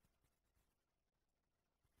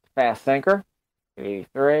 Fast sinker.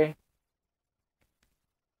 83.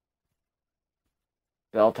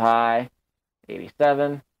 Belt high.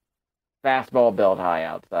 87. Fastball belt high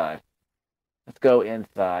outside. Let's go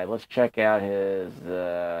inside. Let's check out his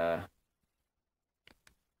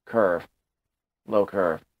curve. Low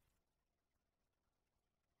curve.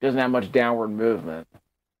 Doesn't have much downward movement.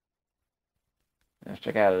 Let's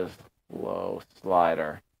check out his low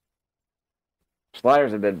slider.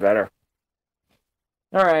 Slider's a bit better.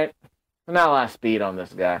 Alright. So now last speed on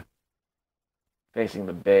this guy. Facing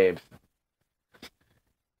the Babes.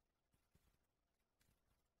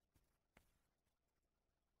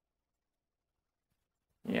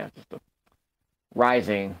 Yeah, just a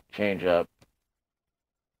rising changeup.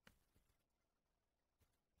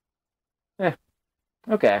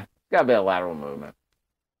 Okay. It's got a bit of lateral movement.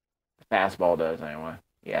 The fastball does, anyway.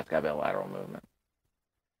 Yeah, it's got a bit of lateral movement.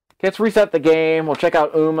 Okay, let's reset the game. We'll check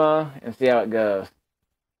out Uma and see how it goes.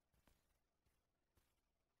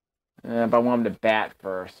 But I want him to bat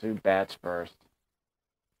first. Who bats first?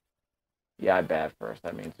 Yeah, I bat first.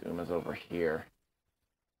 That means Uma's over here.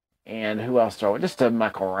 And who else throw it? Just to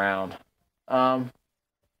muck around.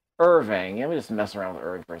 Irving. Yeah, we just mess around with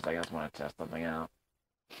Irving for a second. I just want to test something out.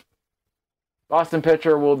 Boston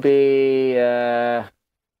pitcher will be... Actually,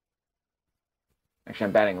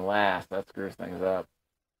 I'm batting last. That screws things up.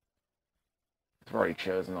 I've already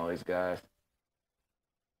chosen all these guys.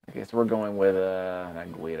 Okay, so we're going with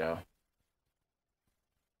Guido.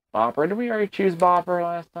 Bopper. Did we already choose Bopper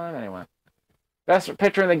last time? Anyway. Best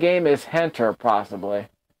pitcher in the game is Henter, possibly.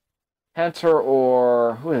 Henter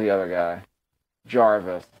or... Who is the other guy?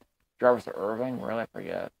 Jarvis. Jarvis or Irving? Really? I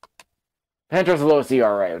forget. Henter's the lowest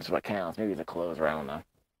ERA, which is what counts. Maybe he's a closer. I don't know.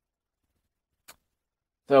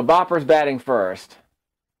 So Bopper's batting first.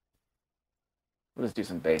 We'll just do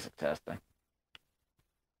some basic testing.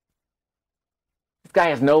 This guy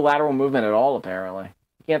has no lateral movement at all, apparently.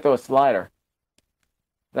 He can't throw a slider.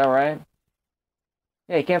 Is that right?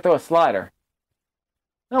 Yeah, he can't throw a slider.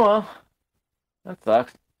 Oh, well. That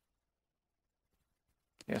sucks.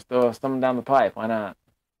 Just throw something down the pipe. Why not?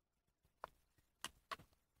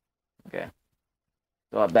 Okay.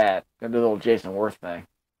 Still not bad. Gonna do the little Jason Worth thing.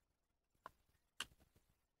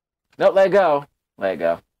 Nope, let it go. Let it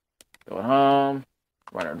go. Go at home.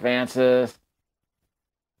 Runner advances.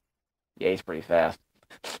 Yeah, he's pretty fast.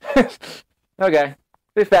 Okay.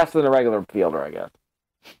 He's faster than a regular fielder, I guess.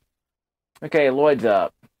 Okay, Lloyd's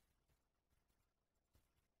up.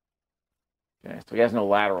 Okay, so he has no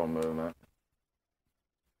lateral movement.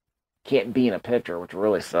 Can't be in a pitcher, which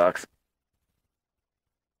really sucks.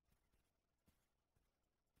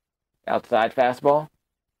 Outside fastball.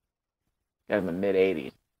 Got him in the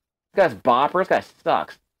mid-80s. This guy's Bopper. This guy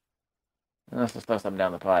sucks. Let's just throw something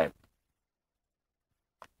down the pipe.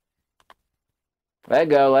 Let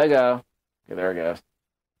go, let go. Okay, there it goes.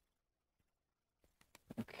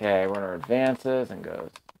 Okay, runner advances and goes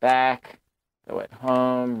back. Go at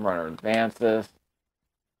home. Runner advances.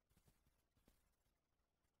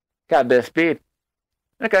 Got a bit of speed.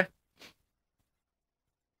 Okay.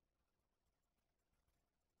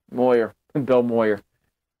 Moyer. Bill Moyer.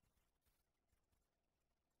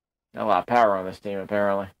 Not a lot of power on this team,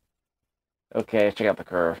 apparently. Okay, let's check out the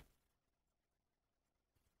curve.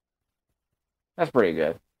 That's pretty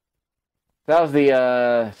good. That was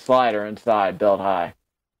the slider inside, belt high.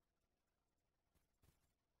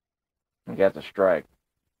 I think that's a strike.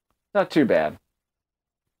 Not too bad.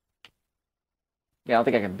 Yeah, I don't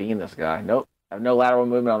think I can bean this guy. Nope. I have no lateral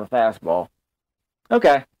movement on the fastball.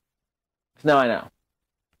 Okay. So now I know.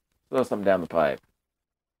 Throw something down the pipe.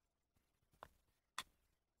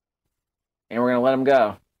 And we're going to let him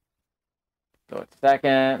go. Go at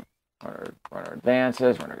second. Runner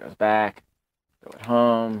advances. Runner goes back. Go at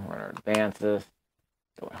home. Runner advances.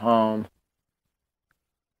 Go at home.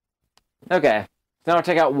 Okay. So now I'll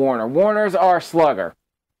take out Warner. Warner's our slugger.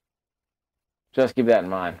 Just keep that in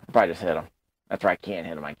mind. I'll probably just hit him. That's right. I can't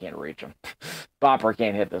hit him. I can't reach him. Bopper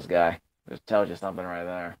can't hit this guy. Just tells you something right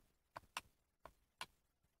there.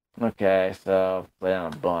 Okay, so lay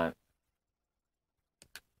down a bunt.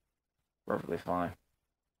 Perfectly fine.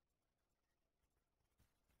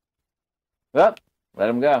 Well, let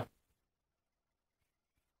him go.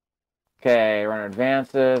 Okay, runner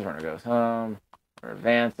advances, runner goes home. Runner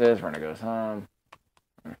advances, runner goes home.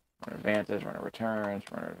 Runner advances, runner returns,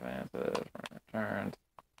 runner advances, runner returns.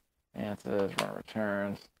 Advances, runner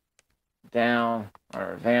returns. Down,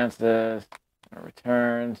 runner advances, runner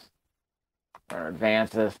returns. Runner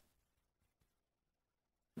advances.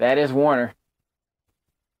 That is Warner.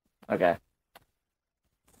 Okay.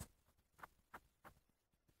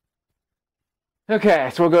 Okay,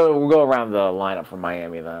 so we'll go around the lineup for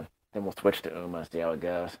Miami then. Then we'll switch to Uma, see how it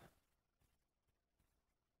goes.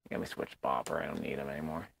 Let me switch Bopper. I don't need him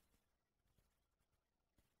anymore.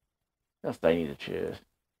 What else do I need to choose?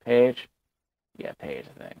 Page? Yeah, Page,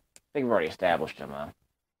 I think. I think we've already established him, though.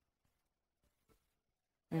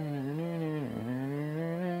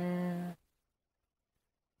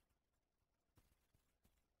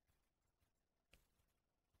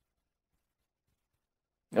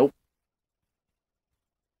 Nope.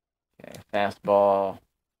 Okay, fastball.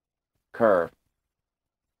 Curve.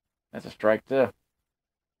 That's a strike, too.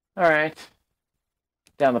 All right.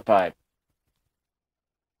 Down the pipe.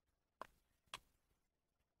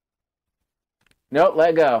 Nope,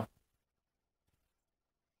 let go.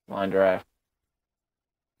 Line drive.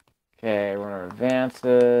 Okay, runner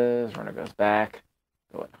advances. Runner goes back.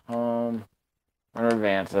 Go at home. Runner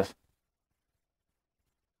advances.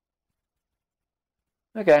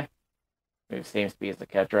 Okay. Maybe same speed as the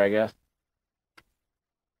catcher, I guess.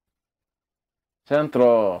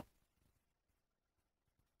 Centro.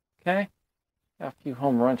 Okay. Got a few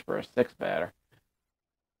home runs for a six batter.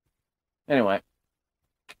 Anyway.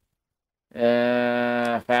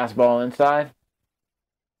 Fastball inside.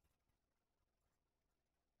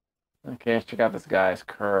 Okay, let's check out this guy's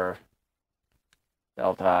curve.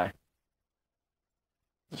 Delta.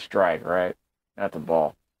 It's a strike, right? That's a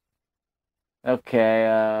ball.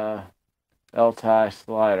 Okay, Delta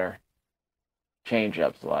slider.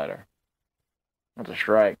 Change-up slider. That's a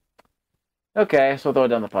strike. Okay, so throw it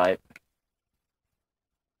down the pipe.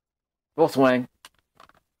 Full swing.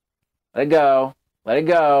 Let it go. Let it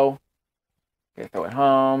go. Okay, throw it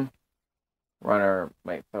home. Throw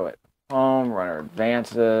it home. Runner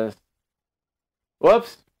advances.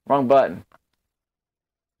 Whoops, wrong button.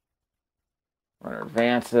 Runner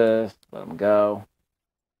advances. Let him go.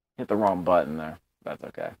 Hit the wrong button there. That's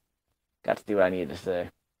okay. Got to see what I needed to see.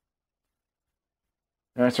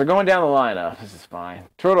 All right, so we're going down the lineup. This is fine.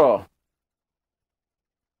 Turtle.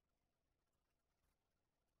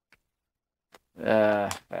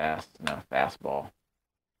 Fast. No, fastball.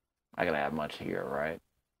 I gotta have much here, right?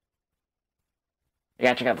 You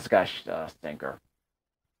gotta check out this guy's stinker.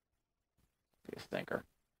 See a stinker.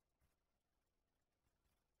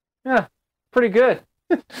 Yeah, pretty good.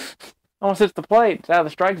 Almost hits the plate. It's out of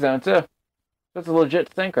the strike zone, too. That's a legit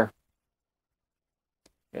stinker.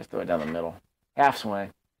 Just throw it down the middle. Half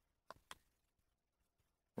swing.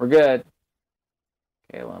 We're good.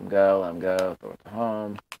 Okay, let him go. Let him go. Throw it to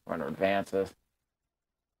home. Runner advances.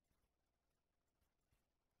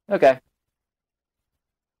 Okay.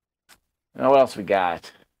 Now what else we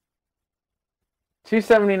got?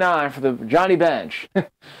 279 for the Johnny Bench. We're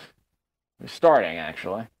starting,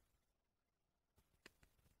 actually.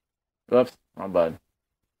 Whoops, wrong button.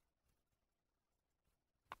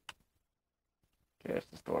 Okay, let's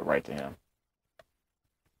just throw it right to him.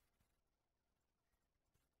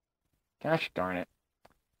 Gosh darn it.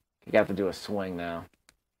 You got to do a swing now.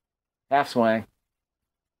 Half swing.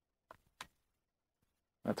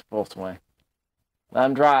 That's a full swing. Let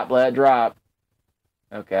him drop. Let it drop.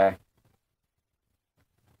 Okay.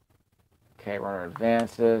 Okay, runner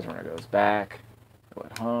advances. Runner goes back. Go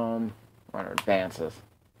at home. Runner advances.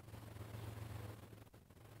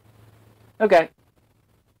 Okay.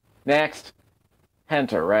 Next.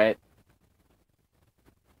 Hunter, right?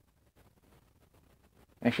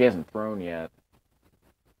 Actually, he hasn't thrown yet.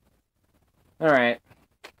 All right.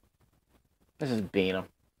 This is bean him.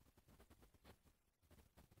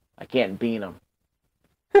 I can't bean him.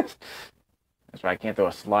 That's why I can't throw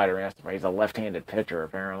a slider in. He's a left-handed pitcher,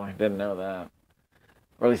 apparently. Didn't know that.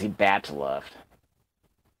 Or at least he bats left.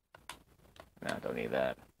 No, don't need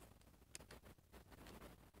that.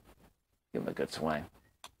 Give him a good swing.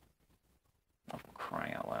 I'm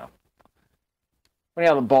crying out loud. Funny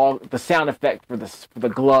how the sound effect for the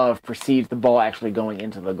glove precedes the ball actually going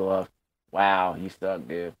into the glove. Wow, you suck,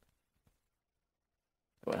 dude.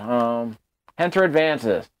 Go at home. Hunter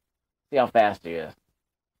advances. See how fast he is.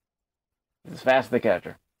 He's as fast as the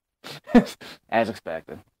catcher. As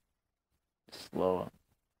expected. Slow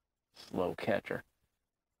catcher.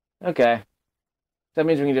 Okay. That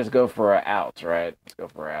means we can just go for outs, right? Let's go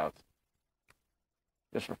for outs.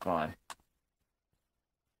 Just for fun.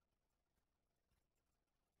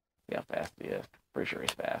 See how fast he is. Pretty sure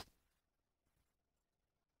he's fast.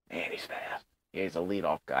 Man, he's fast. Yeah, he's a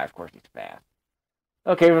leadoff guy. Of course he's fast.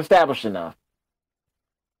 Okay, we've established enough.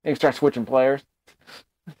 You can start switching players.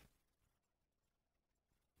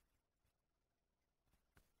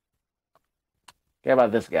 Okay, how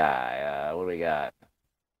about this guy? What do we got?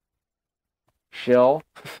 Shill.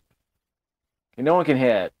 Okay, no one can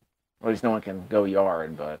hit. Or at least no one can go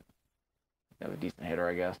yard, but you have a decent hitter,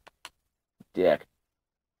 I guess. Dick.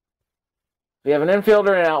 We have an infielder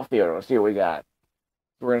and an outfielder. Let's see what we got.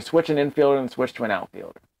 We're going to switch an infielder and switch to an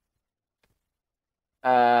outfielder.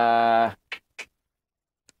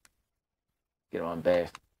 Get him on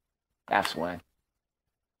base. Half swing.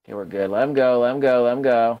 Okay, we're good. Let him go. Let him go. Let him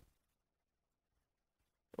go.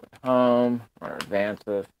 Home. Runner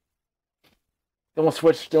advances. Then we'll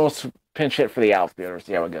switch. Then we'll pinch hit for the outfielder.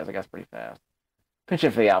 See how it goes. I guess pretty fast. Pinch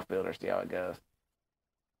hit for the outfielder. See how it goes.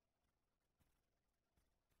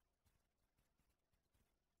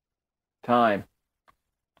 Time.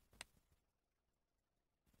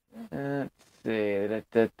 Let's see. I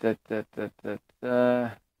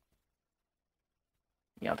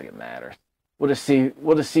don't think it matters. We'll just see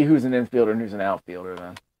who's an infielder and who's an outfielder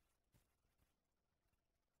then.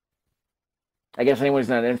 I guess anyone who's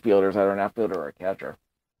not an infielder is either an outfielder or a catcher.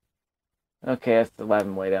 Okay, let's let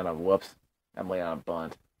him lay down a whoops. I'm laying on a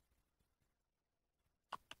bunt.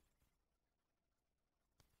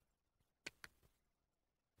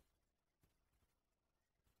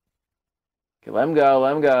 Okay, let him go.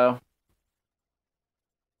 Let him go.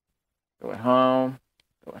 Go at home.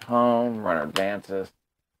 Go at home, runner advances.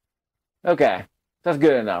 Okay, that's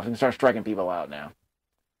good enough. We can start striking people out now.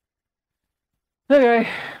 Okay,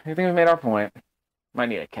 I think we've made our point. Might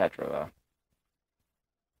need a catcher, though.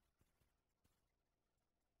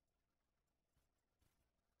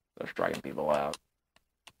 Start striking people out.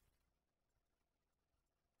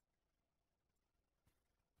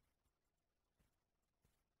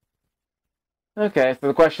 Okay, so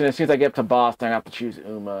the question is, as soon as I get up to Boston, I have to choose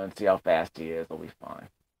Uma and see how fast he is. I'll be fine.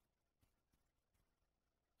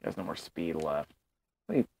 He has no more speed left.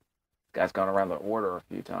 This guy's gone around the order a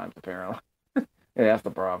few times, apparently. Yeah, that's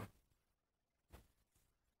the problem.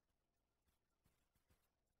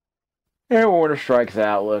 Yeah, order strikes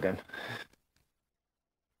out looking.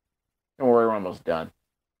 Don't worry, we're almost done.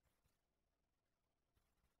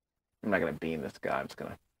 I'm not going to beam this guy. I'm just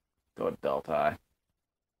going to go with Delta.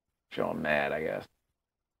 Show him mad, I guess.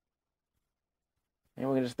 And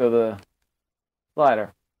we can just throw the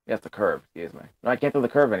slider. Yes, the curve, excuse me. No, I can't throw the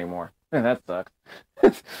curve anymore. That sucks.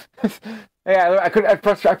 Yeah, I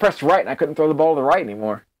pressed right and I couldn't throw the ball to the right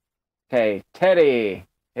anymore. Okay, Teddy's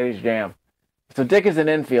jam. So Dick is an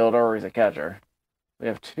infield or he's a catcher. We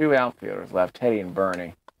have two outfielders left, Teddy and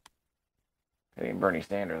Bernie. Teddy and Bernie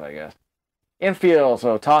Sanders, I guess. Infield,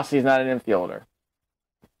 so Tossie's not an infielder.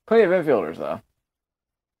 Plenty of infielders, though.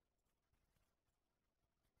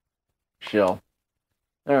 Chill.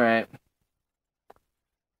 Alright.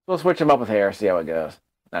 We'll switch him up with Harris, see how it goes.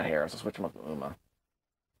 Not Harris, we'll switch him up with Uma.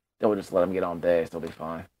 Then we'll just let him get on base, they'll be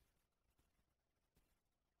fine.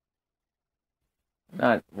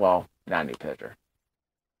 Not a new pitcher.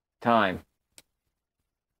 Time.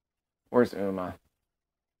 Where's Uma?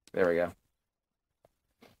 There we go.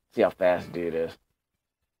 See how fast dude is.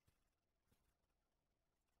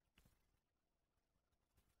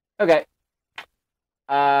 Okay.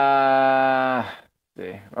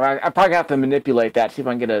 See. I probably have to manipulate that, see if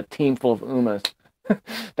I can get a team full of Umas.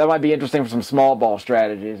 That might be interesting for some small ball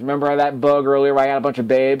strategies. Remember that bug earlier where I had a bunch of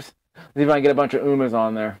babes? See if I can get a bunch of Umas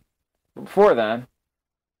on there. But before then,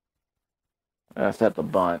 set the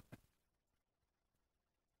bunt.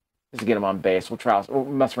 Just to get him on base. We'll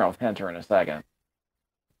mess around with Hunter in a second.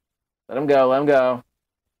 Let him go, let him go.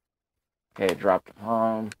 Okay, dropped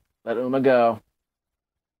home. Let Uma go.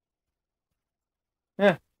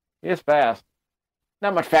 Yeah, he is fast.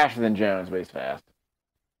 Not much faster than Jones, but he's fast.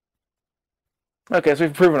 Okay, so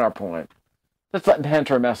we've proven our point. Let's let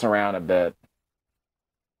Hunter mess around a bit.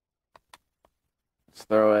 Let's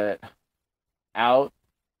throw it out.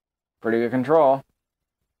 Pretty good control.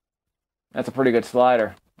 That's a pretty good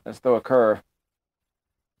slider. Let's throw a curve.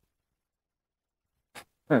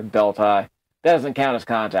 Belt high. That doesn't count as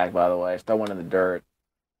contact, by the way. Throw one in the dirt.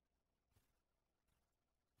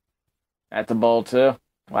 That's a ball, too.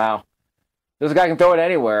 Wow. This guy can throw it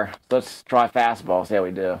anywhere. So let's try fastball, see how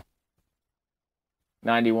we do.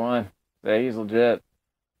 91. Yeah, he's legit.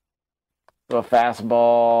 Throw a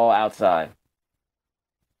fastball outside.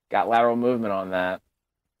 Got lateral movement on that.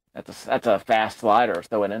 That's a fast slider. Let's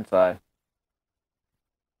throw it inside.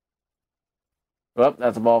 Well,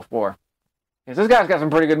 that's a ball 4. Yes, this guy's got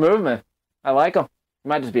some pretty good movement. I like him. He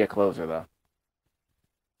might just be a closer, though.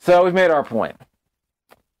 So we've made our point.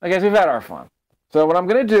 I guess we've had our fun. So what I'm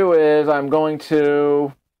going to do is I'm going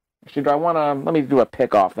to... Actually, do I want to... Let me do a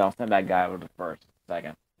pickoff, then I'll send that guy over to first.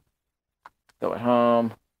 Second. Go at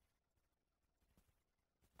home.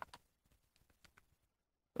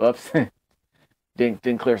 Whoops.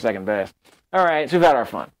 didn't clear second base. All right, so we've had our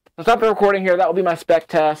fun. So stop the recording here. That will be my spec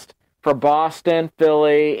test for Boston,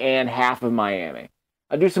 Philly, and half of Miami.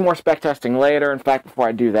 I'll do some more spec testing later. In fact, before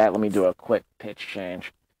I do that, let me do a quick pitch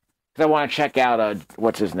change. Because I want to check out,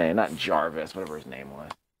 what's his name? Not Jarvis, whatever his name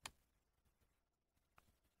was.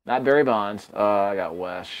 Not Barry Bonds. I got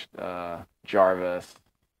West, Jarvis.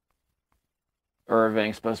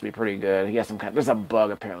 Irving's supposed to be pretty good. He has some there's a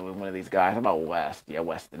bug apparently with one of these guys. How about West? Yeah,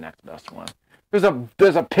 West the next best one. There's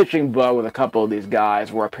a pitching bug with a couple of these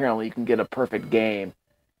guys where apparently you can get a perfect game.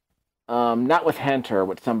 Not with Hunter,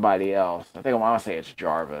 with somebody else. I think I want to say it's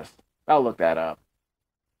Jarvis. I'll look that up.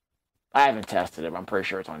 I haven't tested it, but I'm pretty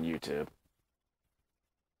sure it's on YouTube.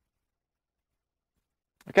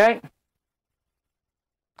 Okay.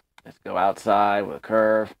 Let's go outside with a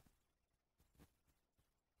curve.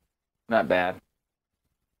 Not bad.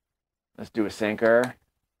 Let's do a sinker.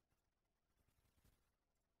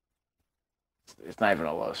 It's not even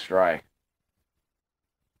a low strike.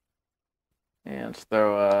 And let's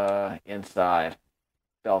throw inside.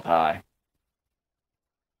 Belt high.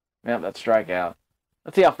 Yep, that's strikeout.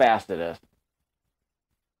 Let's see how fast it is.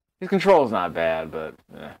 His control's not bad, but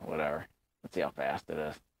whatever. Let's see how fast it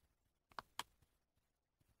is.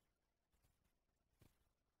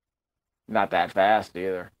 Not that fast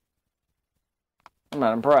either. I'm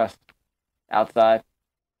not impressed. Outside.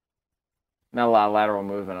 Not a lot of lateral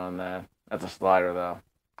movement on that. That's a slider, though.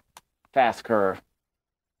 Fast curve.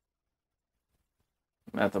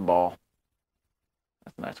 That's a ball.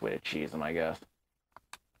 That's a nice way to cheese him, I guess.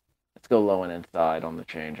 Let's go low and inside on the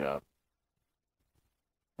changeup.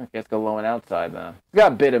 Okay, let's go low and outside, then. He's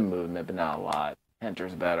got a bit of movement, but not a lot.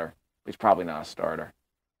 Henter's better. He's probably not a starter.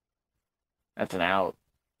 That's an out.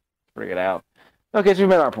 Pretty good out. Okay, so we've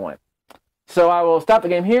made our point. So I will stop the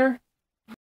game here.